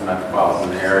just the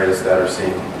metropolitan areas that are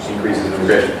seeing increases in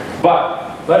immigration.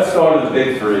 But let's go to the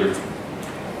big three.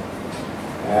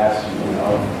 As you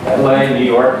know, LA, New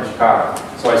York, and Chicago.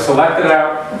 So I selected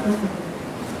out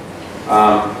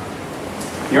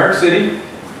New York City,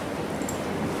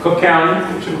 Cook County,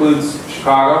 which includes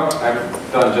Chicago. I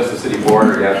haven't done just the city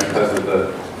border yet because of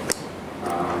the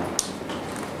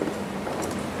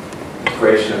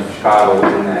creation of Chicago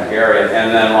within that area,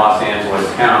 and then Los Angeles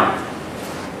County.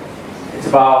 It's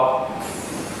about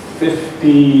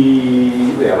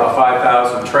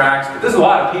 5,000 tracts, but there's a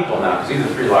lot of people now, because these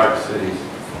are three large cities.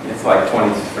 It's like 4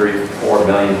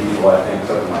 million people, I think,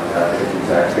 something like that, I forget the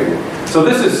exact figure. So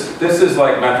this is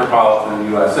like metropolitan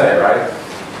USA, right?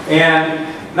 And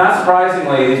not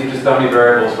surprisingly, these are just dummy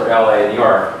variables for LA and New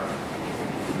York.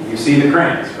 You see the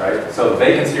cranes, right? So the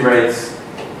vacancy rates,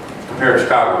 compared to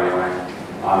Chicago anyway,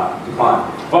 decline.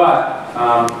 But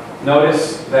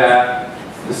notice that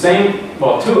the same,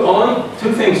 well, only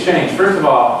two things changed. First of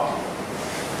all,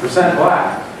 percent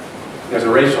black. There's a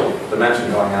racial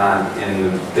dimension going on in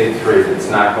the big three that's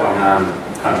not going on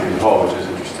in the country as a whole, which is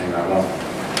interesting. I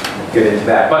won't get into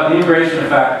that. But the immigration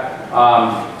effect,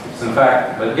 it's an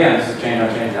effect, but again, this is change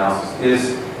on change analysis,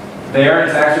 is there.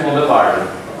 It's actually a little bit larger,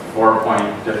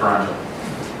 4-point differential.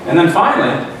 And then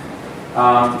finally,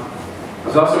 I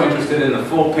was also interested in the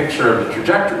full picture of the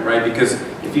trajectory, right? Because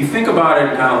if you think about it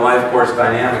in kind of life course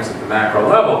dynamics at the macro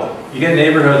level, you get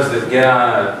neighborhoods that get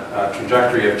on a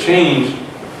trajectory of change,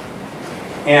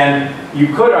 and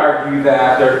you could argue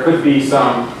that there could be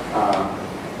some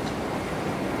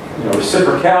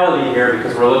reciprocality here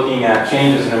because we're looking at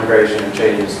changes in immigration and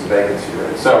changes in vacancy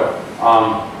rates. So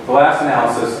the last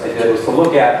analysis I did was to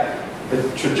look at the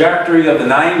trajectory of the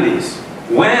 90s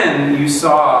when you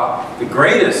saw the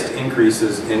greatest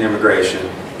increases in immigration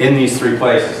in these three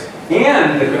places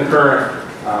and the concurrent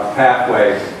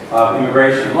pathway of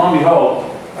immigration. Lo and behold,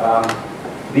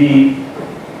 the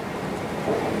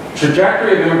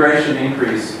trajectory of immigration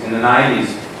increase in the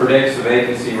 90s predicts the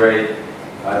vacancy rate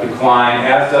decline,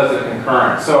 as does the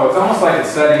concurrent. So it's almost like it's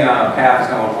setting on a path, it's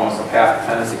kind of almost a path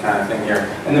dependency kind of thing here.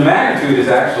 And the magnitude is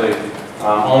actually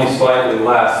only slightly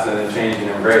less than the change in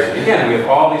immigration. Again, we have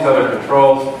all these other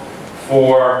controls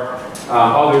for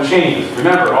other changes.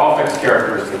 Remember, all fixed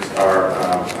characteristics are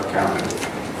accounted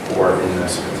for in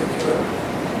this particular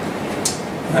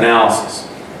analysis.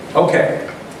 Okay.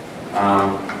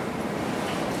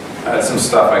 I had some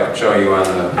stuff I could show you on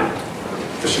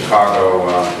the Chicago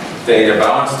data, but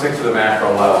I want to stick to the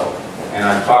macro level. And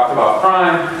I've talked about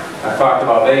crime, I've talked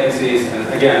about vacancies, and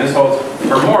again, this holds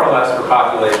for more or less for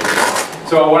population.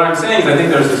 So what I'm saying is I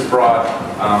think there's this broad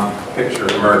picture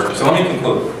emerging. So let me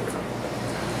conclude.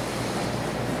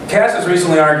 Cass has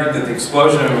recently argued that the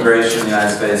explosion of immigration in the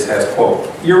United States has, quote,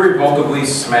 irrevocably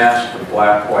smashed the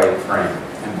black-white frame,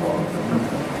 end quote.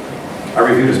 I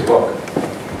reviewed his book,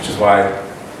 which is why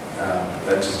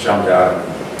that just jumped out at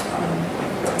me.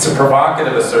 It's a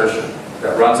provocative assertion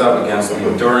that runs up against the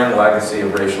enduring legacy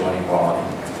of racial inequality.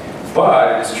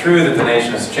 But it is true that the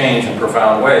nation has changed in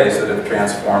profound ways that have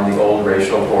transformed the old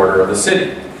racial order of the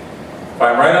city. If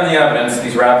I'm right on the evidence,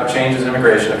 these rapid changes in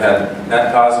immigration have had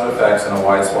net positive effects on a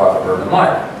wide swath of urban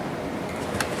life.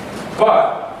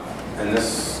 But, and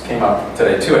this came up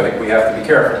today too, I think we have to be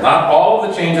careful. Not all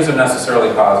of the changes are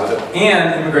necessarily positive,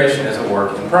 and immigration is a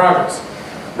work in progress.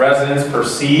 Residents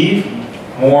perceive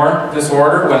more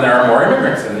disorder when there are more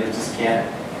immigrants, and they just can't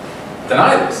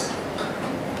deny this.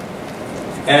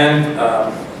 And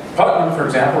Putnam, for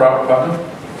example, Robert Putnam,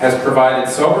 has provided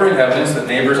sobering evidence that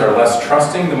neighbors are less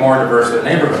trusting the more diverse the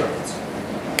neighborhood is.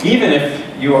 Even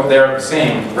if they're of the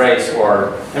same race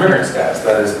or immigrant status,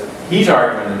 that is, he's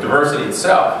arguing that diversity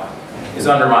itself is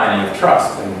undermining of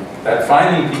trust, and that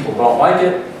finding people don't like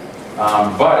it,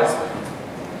 but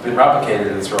it's been replicated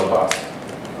and it's robust.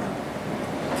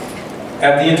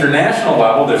 At the international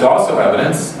level, there's also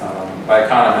evidence by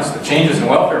economists that changes in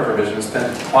welfare provisions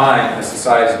tend to decline as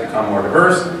societies become more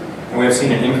diverse, and we have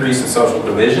seen an increase in social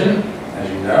division, as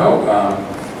you know,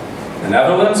 the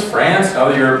Netherlands, France, and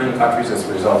other European countries as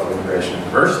a result of immigration and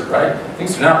diversity, right?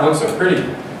 Things do not look so pretty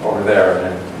over there,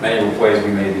 and in many ways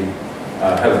we may be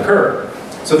ahead of the curve.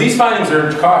 So these findings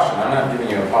urge caution. I'm not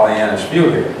giving you a Pollyannish view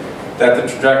here, that the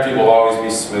trajectory will always be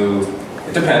smooth.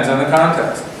 It depends on the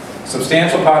context.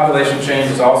 Substantial population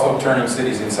change is also turning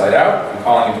cities inside out and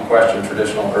calling into question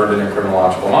traditional urban and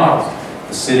criminological models.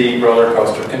 The city roller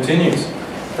coaster continues.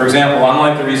 For example,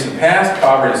 unlike the recent past,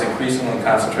 poverty is increasingly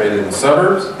concentrated in the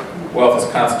suburbs, wealth is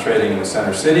concentrating in the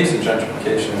center cities, and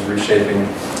gentrification is reshaping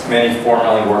many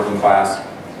formerly working class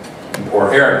and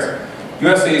poor areas.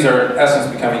 U.S. cities are in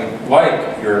essence becoming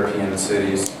like European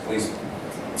cities, at least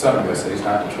some U.S. cities,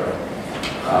 not Detroit.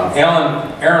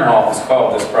 Alan Ehrenholz has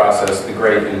called this process the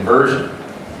Great Inversion.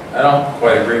 I don't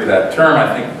quite agree with that term.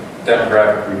 I think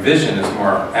demographic revision is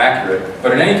more accurate.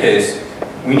 But in any case,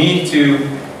 we need to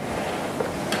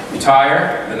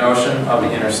retire the notion of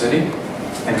the inner city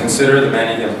and consider the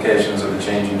many implications of the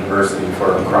changing diversity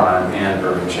for crime and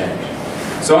urban change.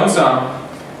 So in sum,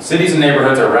 cities and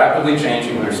neighborhoods are rapidly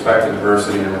changing with respect to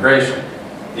diversity and immigration.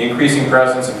 The increasing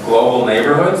presence of global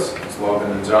neighborhoods, as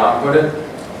Logan and John put it,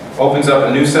 opens up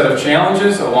a new set of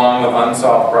challenges along with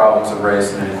unsolved problems of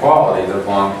race and inequality that have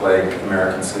long plagued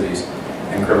American cities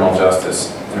and criminal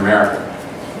justice in America.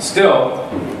 Still,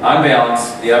 on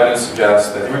balance, the evidence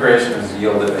suggests that immigration has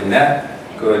yielded a net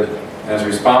good and is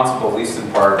responsible, at least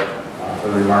in part, for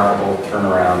the remarkable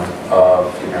turnaround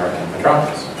of the American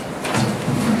metropolis.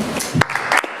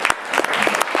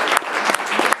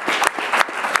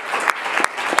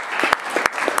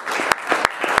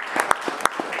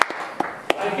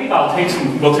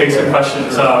 think we'll take some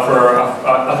questions for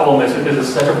a couple of minutes. This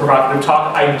is such a provocative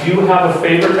talk. I do have a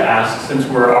favor to ask since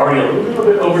we're already a little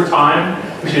bit over time,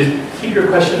 which is keep your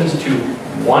questions to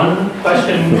one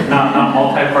question, not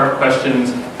multi-part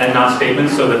questions and not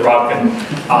statements, so that Rob can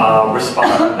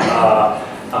respond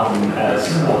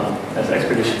as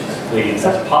expeditiously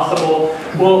as possible.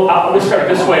 We'll start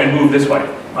this way and move this way.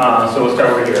 So we'll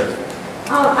start over here.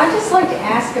 I'd just like to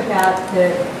ask about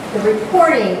the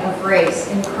reporting of race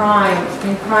in crime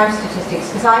statistics,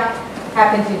 because I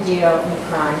happen to deal in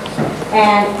crime.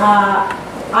 And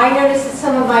I noticed that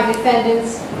some of my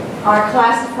defendants are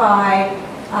classified,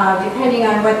 depending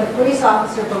on what the police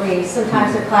officer believes.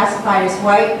 Sometimes they're classified as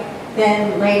white,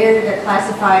 then later they're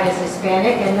classified as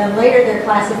Hispanic, and then later they're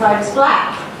classified as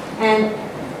black. And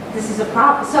this is a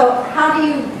problem. So how do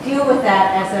you deal with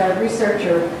that as a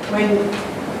researcher when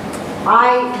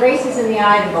race is in the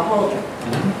eye of the beholder?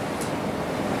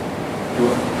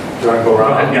 Do you want to go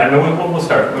around? Yeah, no, we'll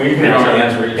start. You can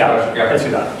answer each question. Yeah, let's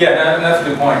do that. Yeah, that's a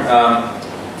good point.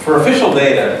 For official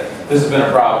data, this has been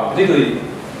a problem, particularly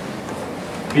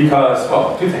because,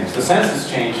 well, two things. The census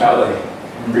changed how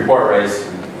they report race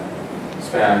and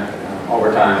span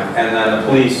over time, and then the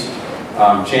police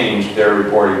changed their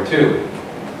reporting too.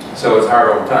 So it's hard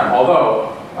over time.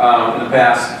 Although, in the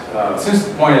past, since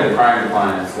the point of the crime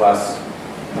decline, it's less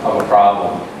of a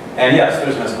problem. And yes,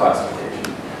 there's misclassification.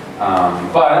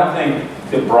 But I don't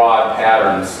think the broad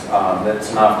patterns,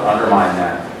 that's enough to undermine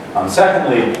that.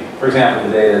 Secondly, for example,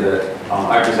 the data that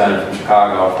I presented from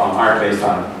Chicago aren't based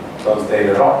on those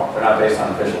data at all. They're not based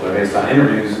on official, they're based on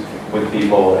interviews with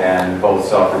people and both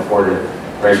self-reported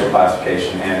racial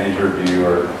classification and interview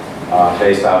or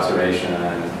based observation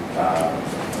and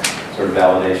sort of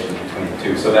validation between the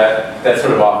two. So that's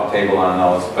sort of off the table on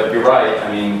those. But you're right,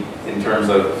 I mean, in terms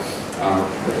of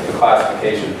the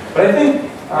classification. But I think,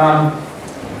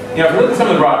 you know, if you look at some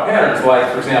of the broad patterns,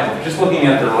 like, for example, just looking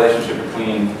at the relationship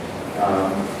between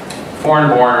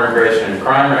foreign-born immigration and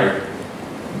crime rate,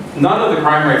 none of the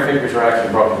crime rate figures are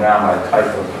actually broken down by type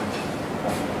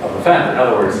of offender. In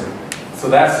other words, so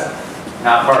that's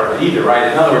not part of it either,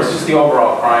 right? In other words, just the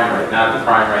overall crime rate, not the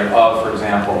crime rate of, for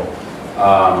example,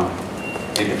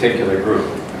 a particular group.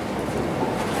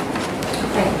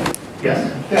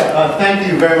 Yes. Yeah,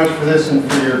 thank you very much for this and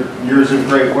for your years of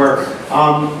great work.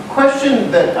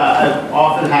 Question that I've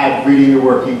often had reading your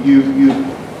work, you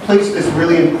place this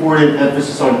really important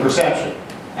emphasis on perception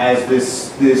as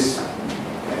this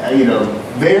you know,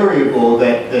 variable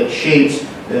that shapes,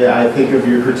 I think of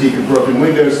your critique of broken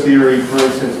windows theory, for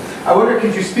instance. I wonder,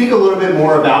 could you speak a little bit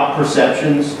more about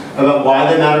perceptions, about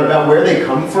why they matter, about where they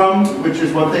come from, which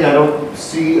is one thing I don't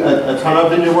see a ton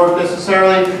of in your work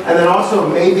necessarily, and then also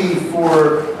maybe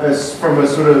from a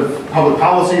sort of public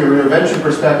policy or intervention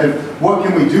perspective, what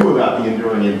can we do about the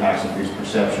enduring impacts of these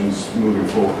perceptions moving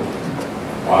forward?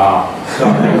 Wow. So,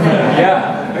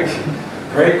 yeah,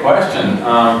 great question.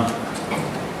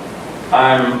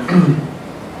 I'm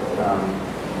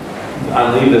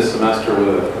on leave this semester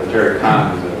with Jerry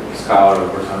Kahn, who's a scholar,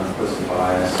 of course, on implicit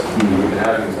bias. We've been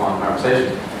having these long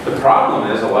conversations. The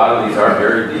problem is a lot of these are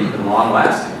very deep and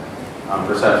long-lasting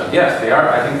perceptions. Yes, they are.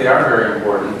 I think they are very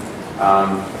important.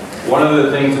 One of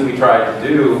the things that we tried to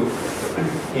do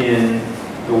in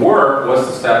the work was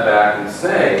to step back and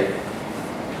say,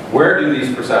 where do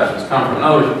these perceptions come from? In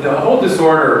other words, the whole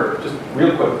disorder, just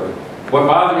real quickly, what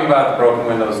bothered me about the broken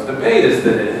windows debate is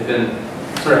that it had been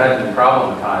sort of had to be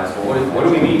problematized. Well, what do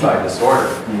we mean by disorder?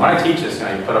 When I teach this, you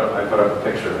know, I put up a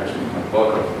picture actually in my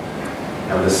book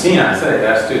of the scene. I say,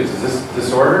 ask students, is this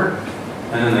disorder?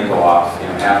 And then they go off. You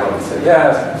know, half of them say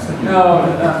yes. And I say no.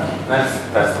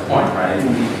 That's the point, right?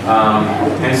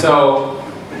 And so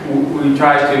we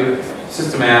try to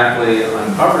systematically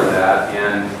uncover that,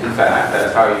 and in fact,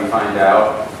 that's how you find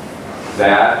out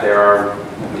that there are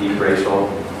deep racial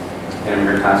and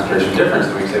immigrant concentration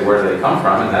differences. And we say, where do they come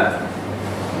from? And that,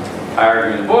 I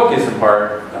argue in the book, is in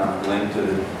part linked to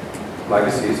the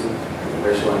legacies of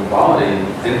racial inequality.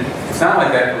 And it's not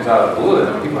like that comes out of the blue.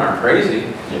 I mean, people aren't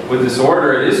crazy. With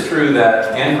disorder, it is true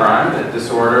that, and crime, that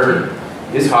disorder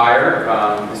is higher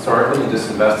historically in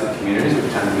disinvested communities,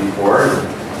 which tend to be poor,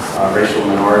 and racial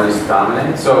minorities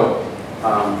dominate. So,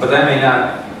 but that may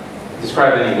not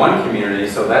describe any one community,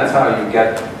 so that's how you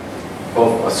get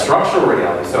both a structural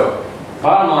reality. So,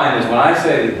 bottom line is, when I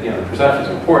say that, you know,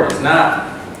 perception is important, it's not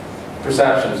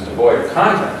perceptions devoid of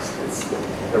context.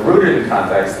 They're rooted in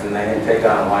context, and they take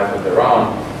on a life of their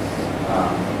own.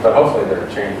 But hopefully they're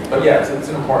changing. But yeah, it's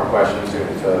an important question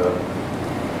to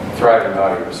thriving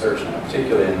body of research now,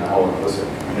 particularly in the whole implicit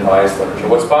bias literature.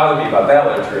 What's bothered me about that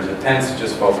literature is it tends to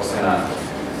just focus in on,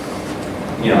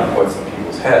 you know, what's the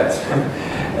people's heads.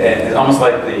 And it's almost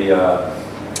like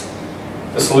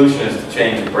the solution is to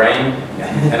change your brain.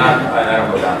 And I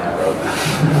don't go down that road.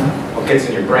 What gets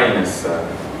in your brain is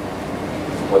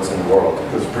what's in the world.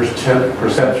 Does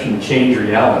perception change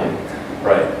reality?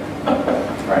 Right.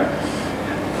 Right.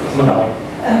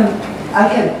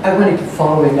 I wanted to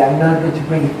follow it. I'm not going to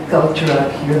bring culture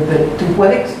up here, but to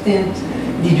what extent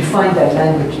did you find that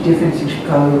language difference in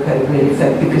Chicago had a great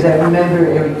effect? Because I remember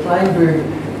Eric Kleinberg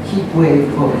heat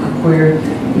wave book, where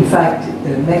in fact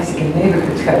the Mexican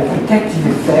neighborhoods had a protective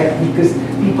effect because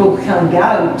people hung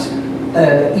out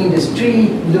in the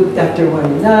street, looked after one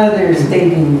another,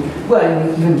 stayed in, well,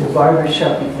 even the barber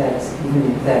shop, if that's,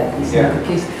 even if that is not the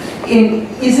case. And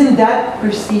isn't that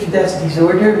perceived as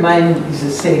disorder? Mine is a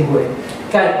segue.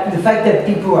 The fact that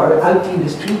people are out in the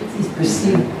street is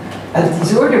perceived as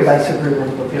disorder by suburban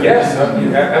population. Yes,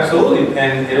 absolutely.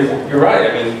 And you're right.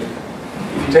 I mean,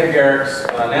 if you take Eric's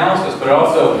analysis, but it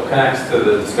also connects to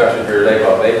the discussion here today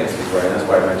about vacancies, right? And that's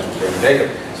why I mentioned James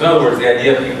Jacob. So in other words, the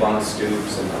idea of people on the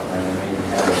stoops and even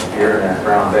have a beer in that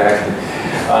brown bag,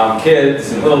 and,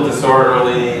 kids, a little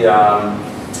disorderly,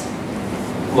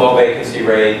 low vacancy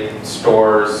rate,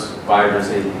 stores,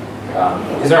 vibrancy.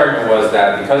 His argument was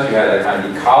that because you had that kind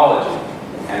of ecology,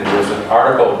 and there was an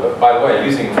article, by the way,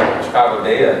 using Chicago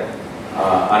data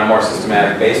on a more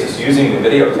systematic basis, using the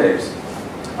videotapes,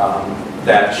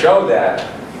 that showed that,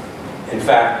 in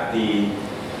fact, the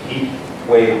heat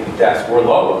wave deaths were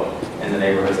lower in the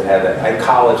neighborhoods that had that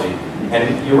ecology.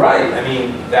 And you're right, I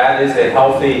mean, that is a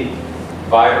healthy,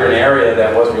 vibrant area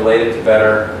that was related to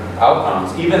better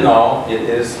outcomes, even though it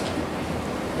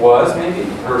was maybe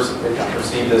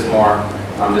perceived as more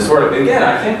disordered. But again,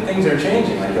 I think things are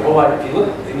changing. Like the whole, if you look,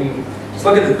 I mean, just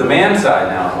look at the demand side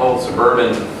now, the whole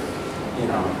suburban,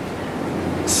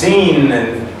 scene,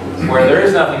 and where there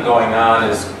is nothing going on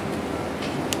is,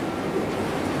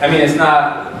 I mean, it's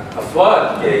not a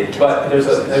floodgate, but there's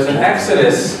an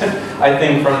exodus, I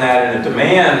think, from that, and a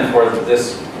demand for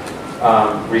this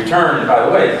return. And by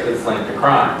the way, it's linked to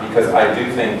crime, because I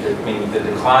do think that, I mean, the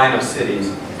decline of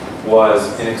cities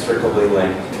was inextricably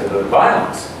linked to the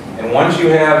violence. And once you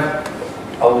have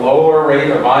a lower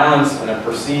rate of violence and a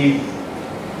perceived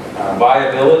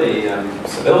viability and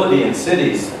civility in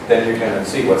cities, then you're going to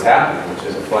see what's happening, which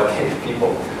is a floodgate of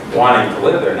people wanting to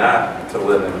live there, not to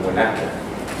live in Winnetka.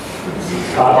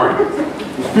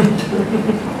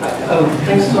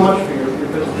 Thanks so much for your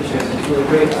presentation. It's really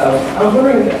great. I was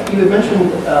wondering, you had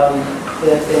mentioned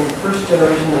that in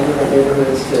first-generation immigrant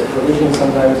neighborhoods, that religion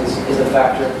sometimes is a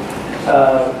factor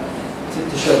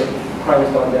to show that crime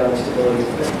has gone down, stability,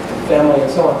 family,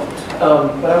 and so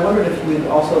on. But I wondered if you had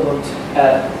also looked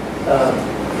at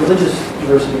religious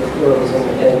diversity or pluralism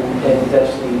and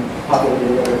potentially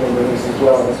populated other neighborhoods as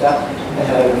well. And if that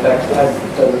had an effect,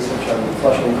 I've done research on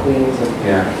Flushing, Queens, and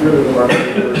really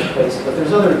remarkably diverse place. But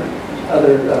there's other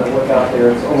work out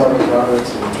there. It's Omar Roberts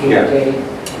and Kate Day,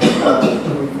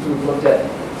 who've looked at,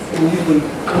 and usually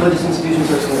religious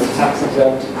institutions are seen as tax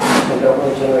exempt and don't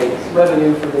really generate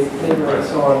revenue for the neighborhood and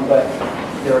so on, but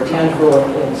there are tangible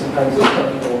and sometimes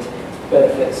intangible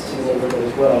benefits to the neighborhood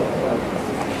as well.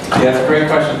 Yeah, that's a great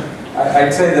question.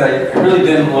 I'd say that I really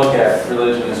didn't look at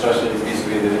religion, especially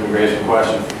vis-a-vis the immigration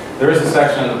question. There is a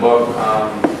section in the book,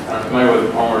 I'm familiar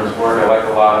with Omar's work, I like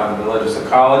a lot on religious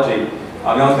ecology.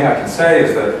 The only thing I can say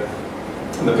is that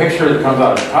the picture that comes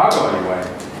out of Chicago anyway,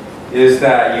 is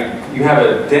that you have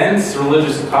a dense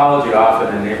religious ecology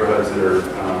often in neighborhoods that are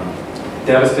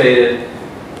devastated.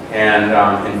 And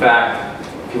in fact,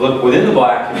 if you look within the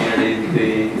black community,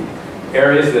 the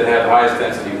areas that have highest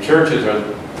density of churches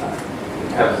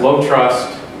have low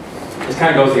trust. This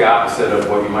kind of goes the opposite of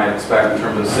what you might expect in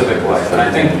terms of civic life. And I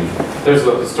think there's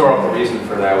a historical reason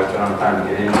for that, which I don't have time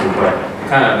to get into, but it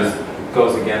kind of just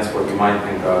goes against what you might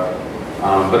think of.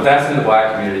 But that's in the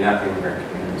black community, not the immigrant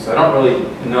community. So I don't really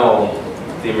know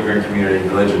the immigrant community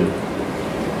religion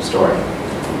story.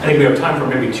 I think we have time for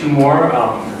maybe two more,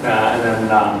 and then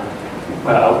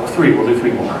three. We'll do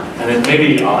three more. And then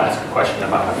maybe I'll ask a question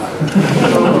about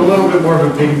that. A little bit more of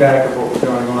a piggyback of what was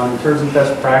going on. In terms of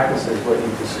best practices, what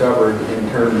you've discovered in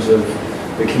terms of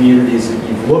the communities that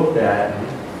you've looked at,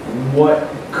 what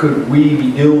could we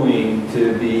be doing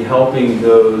to be helping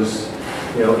those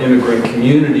immigrant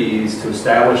communities to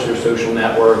establish their social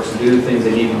networks, and do the things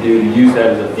they need to do to use that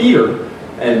as a feeder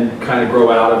and kind of grow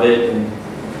out of it and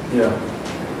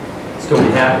still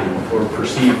be happy or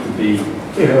perceived to be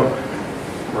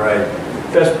Right.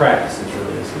 Best practices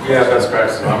really is. Yeah, best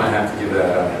practices. I'm going to have to give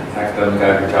that academic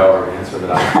ivory tower answer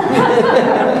that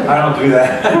I don't do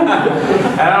that.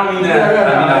 I don't mean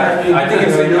that. I think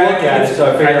it's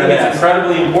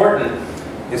incredibly important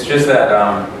It's just that,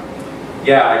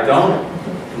 yeah, I don't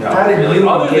know. How did really, you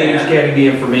other engage than- getting the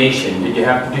information? Did you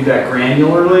have to do that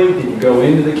granularly? Did you go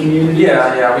into the community?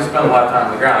 Yeah, we spent a lot of time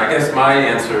on the ground. I guess my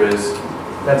answer is,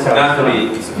 That's how not to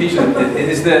it's be sufficient,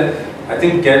 is that I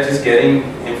think just getting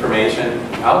information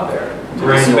out there. To done.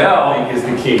 Granular, dispel, I think, is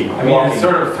the key. I mean, it's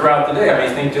sort of throughout the day. I mean,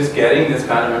 I think just getting this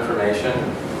kind of information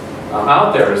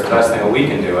out there is the best thing that we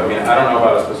can do. I mean, I don't know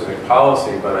about a specific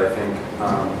policy, but I think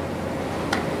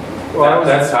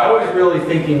that's how I was really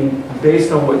thinking,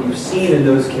 based on what you've seen in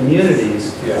those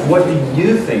communities, Yeah. what do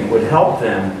you think would help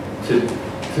them to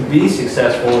be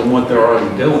successful in what they're already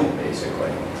doing,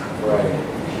 basically? Right.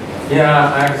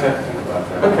 Yeah, I actually have to think about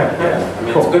that. Okay. Yeah, I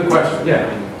mean, Cool. it's a good question. Yeah. I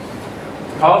mean,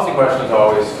 the policy question is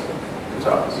always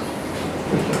tough.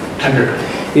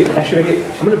 Actually,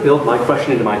 I'm going to build my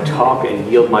question into my talk and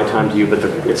yield my time to you, but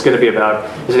it's going to be about,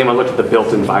 has anyone looked at the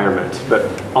built environment? But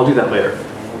I'll do that later.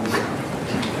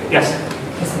 Yes?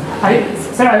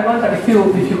 Sir, I wonder if you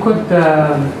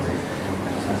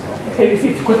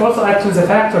could also add to the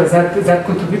factors that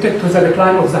contributed to the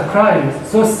decline of the crime,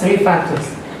 those three factors.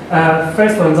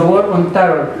 First one, the war on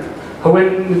terror.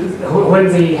 When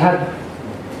they had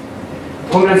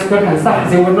Homeland Security and stuff,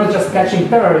 they were not just catching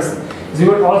terrorists, they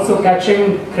were also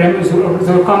catching criminals who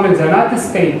were coming in the United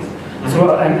States.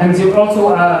 So, and they were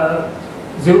also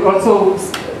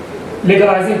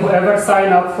legalizing whoever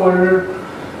signed up for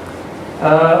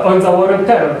on the war on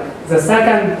terror. The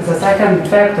second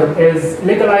factor is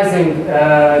legalizing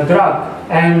drug,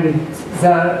 and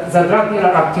the drug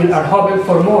dealer are hoping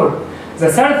for more. The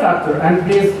third factor, and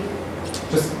please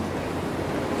just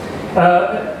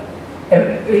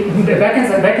back in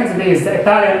the days, the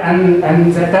Italian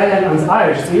and the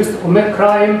Irish, they used to commit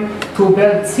crime to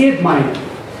build seed money.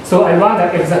 So I wonder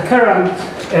if the current,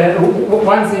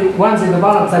 once they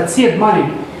developed that seed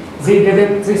money,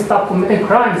 they stopped committing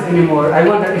crimes anymore. I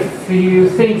wonder if you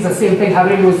think the same thing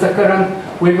happening with the current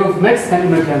wave of Mexican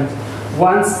immigrants.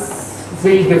 Once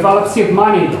they develop seed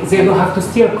money, they don't have to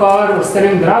steal cars or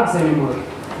selling drugs anymore.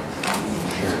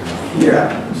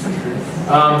 Yeah.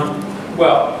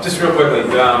 Well, just real quickly,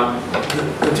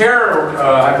 the terror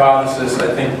hypothesis, I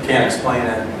think, can't explain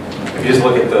it if you just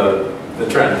look at the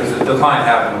trend, because the decline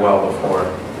happened well before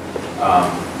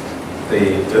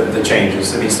the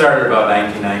changes. I mean, it started about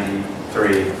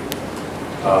 1993,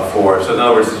 4. So in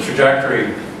other words, the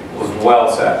trajectory was well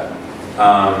set.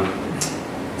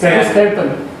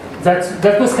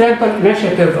 That was Clinton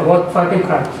initiative about fighting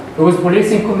crime. It was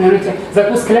policing community. That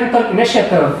was Clinton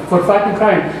initiative for fighting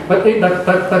crime. But the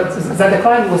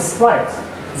decline was slight.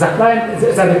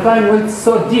 The decline went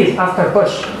so deep after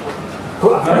Bush.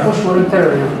 After Bush war on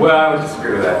terror. Well, I would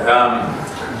disagree with that.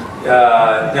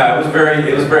 Yeah, it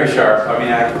was very sharp. I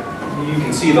mean, you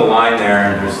can see the line there,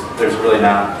 and there's really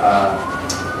not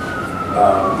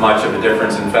much of a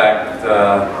difference. In fact,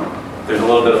 there's a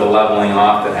little bit of a leveling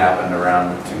off that happened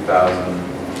around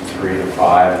 2003 to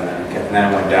 5, and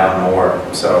then it went down more.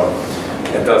 So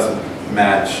it doesn't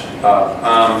match up.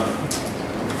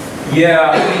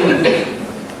 Yeah, I mean,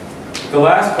 the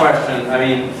last question. I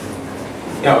mean,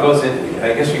 you know, it goes in.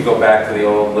 I guess you go back to the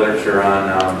old literature on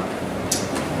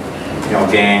you know,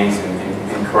 gangs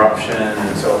and corruption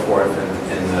and so forth,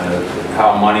 and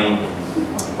how money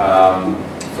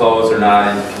flows or not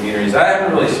in communities. I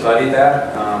haven't really studied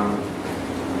that.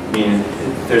 I mean,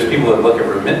 there's people that look at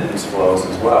remittance flows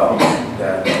as well,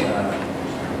 that,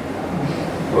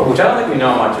 which I don't think we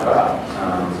know much about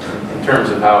in terms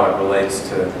of how it relates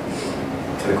to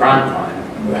the crime decline.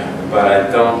 But I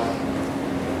don't.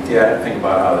 Yeah, I didn't think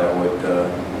about how that would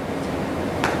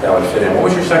fit in. What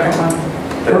was your second one?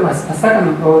 My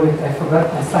second goal, I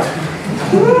forgot my second.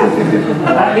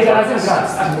 Legalizing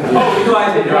drugs. Oh,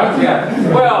 legalizing drugs, yeah.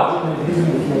 Well,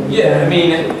 yeah, I mean,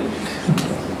 it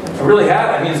really has.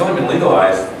 I mean, it's only been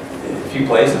legalized in a few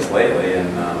places lately, and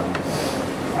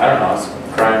I don't know, is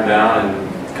crime down in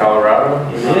Colorado?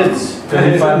 It is.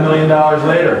 $25 million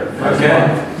later. Okay.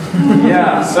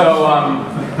 Yeah, so,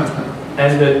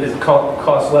 and it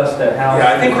costs less to house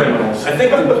criminals. I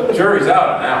think the jury's out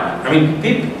on that one. I mean,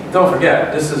 people, don't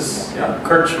forget, this is, you know,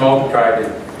 Kurt Schmoke tried to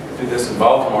do this in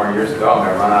Baltimore years ago and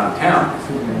got run out of town.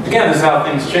 Again, this is how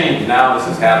things change. Now this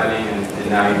is happening, and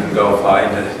now you can go fly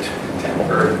into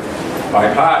Denver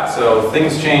by pot. So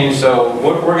things change. So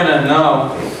what we're going to know,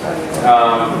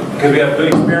 because we have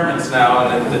good experiments now,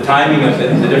 and the timing of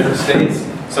the different states,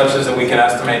 such as that we can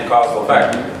estimate causal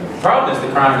effect. The problem is the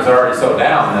crime is already so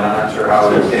down that I'm not sure how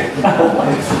it would be.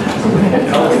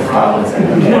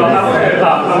 Well,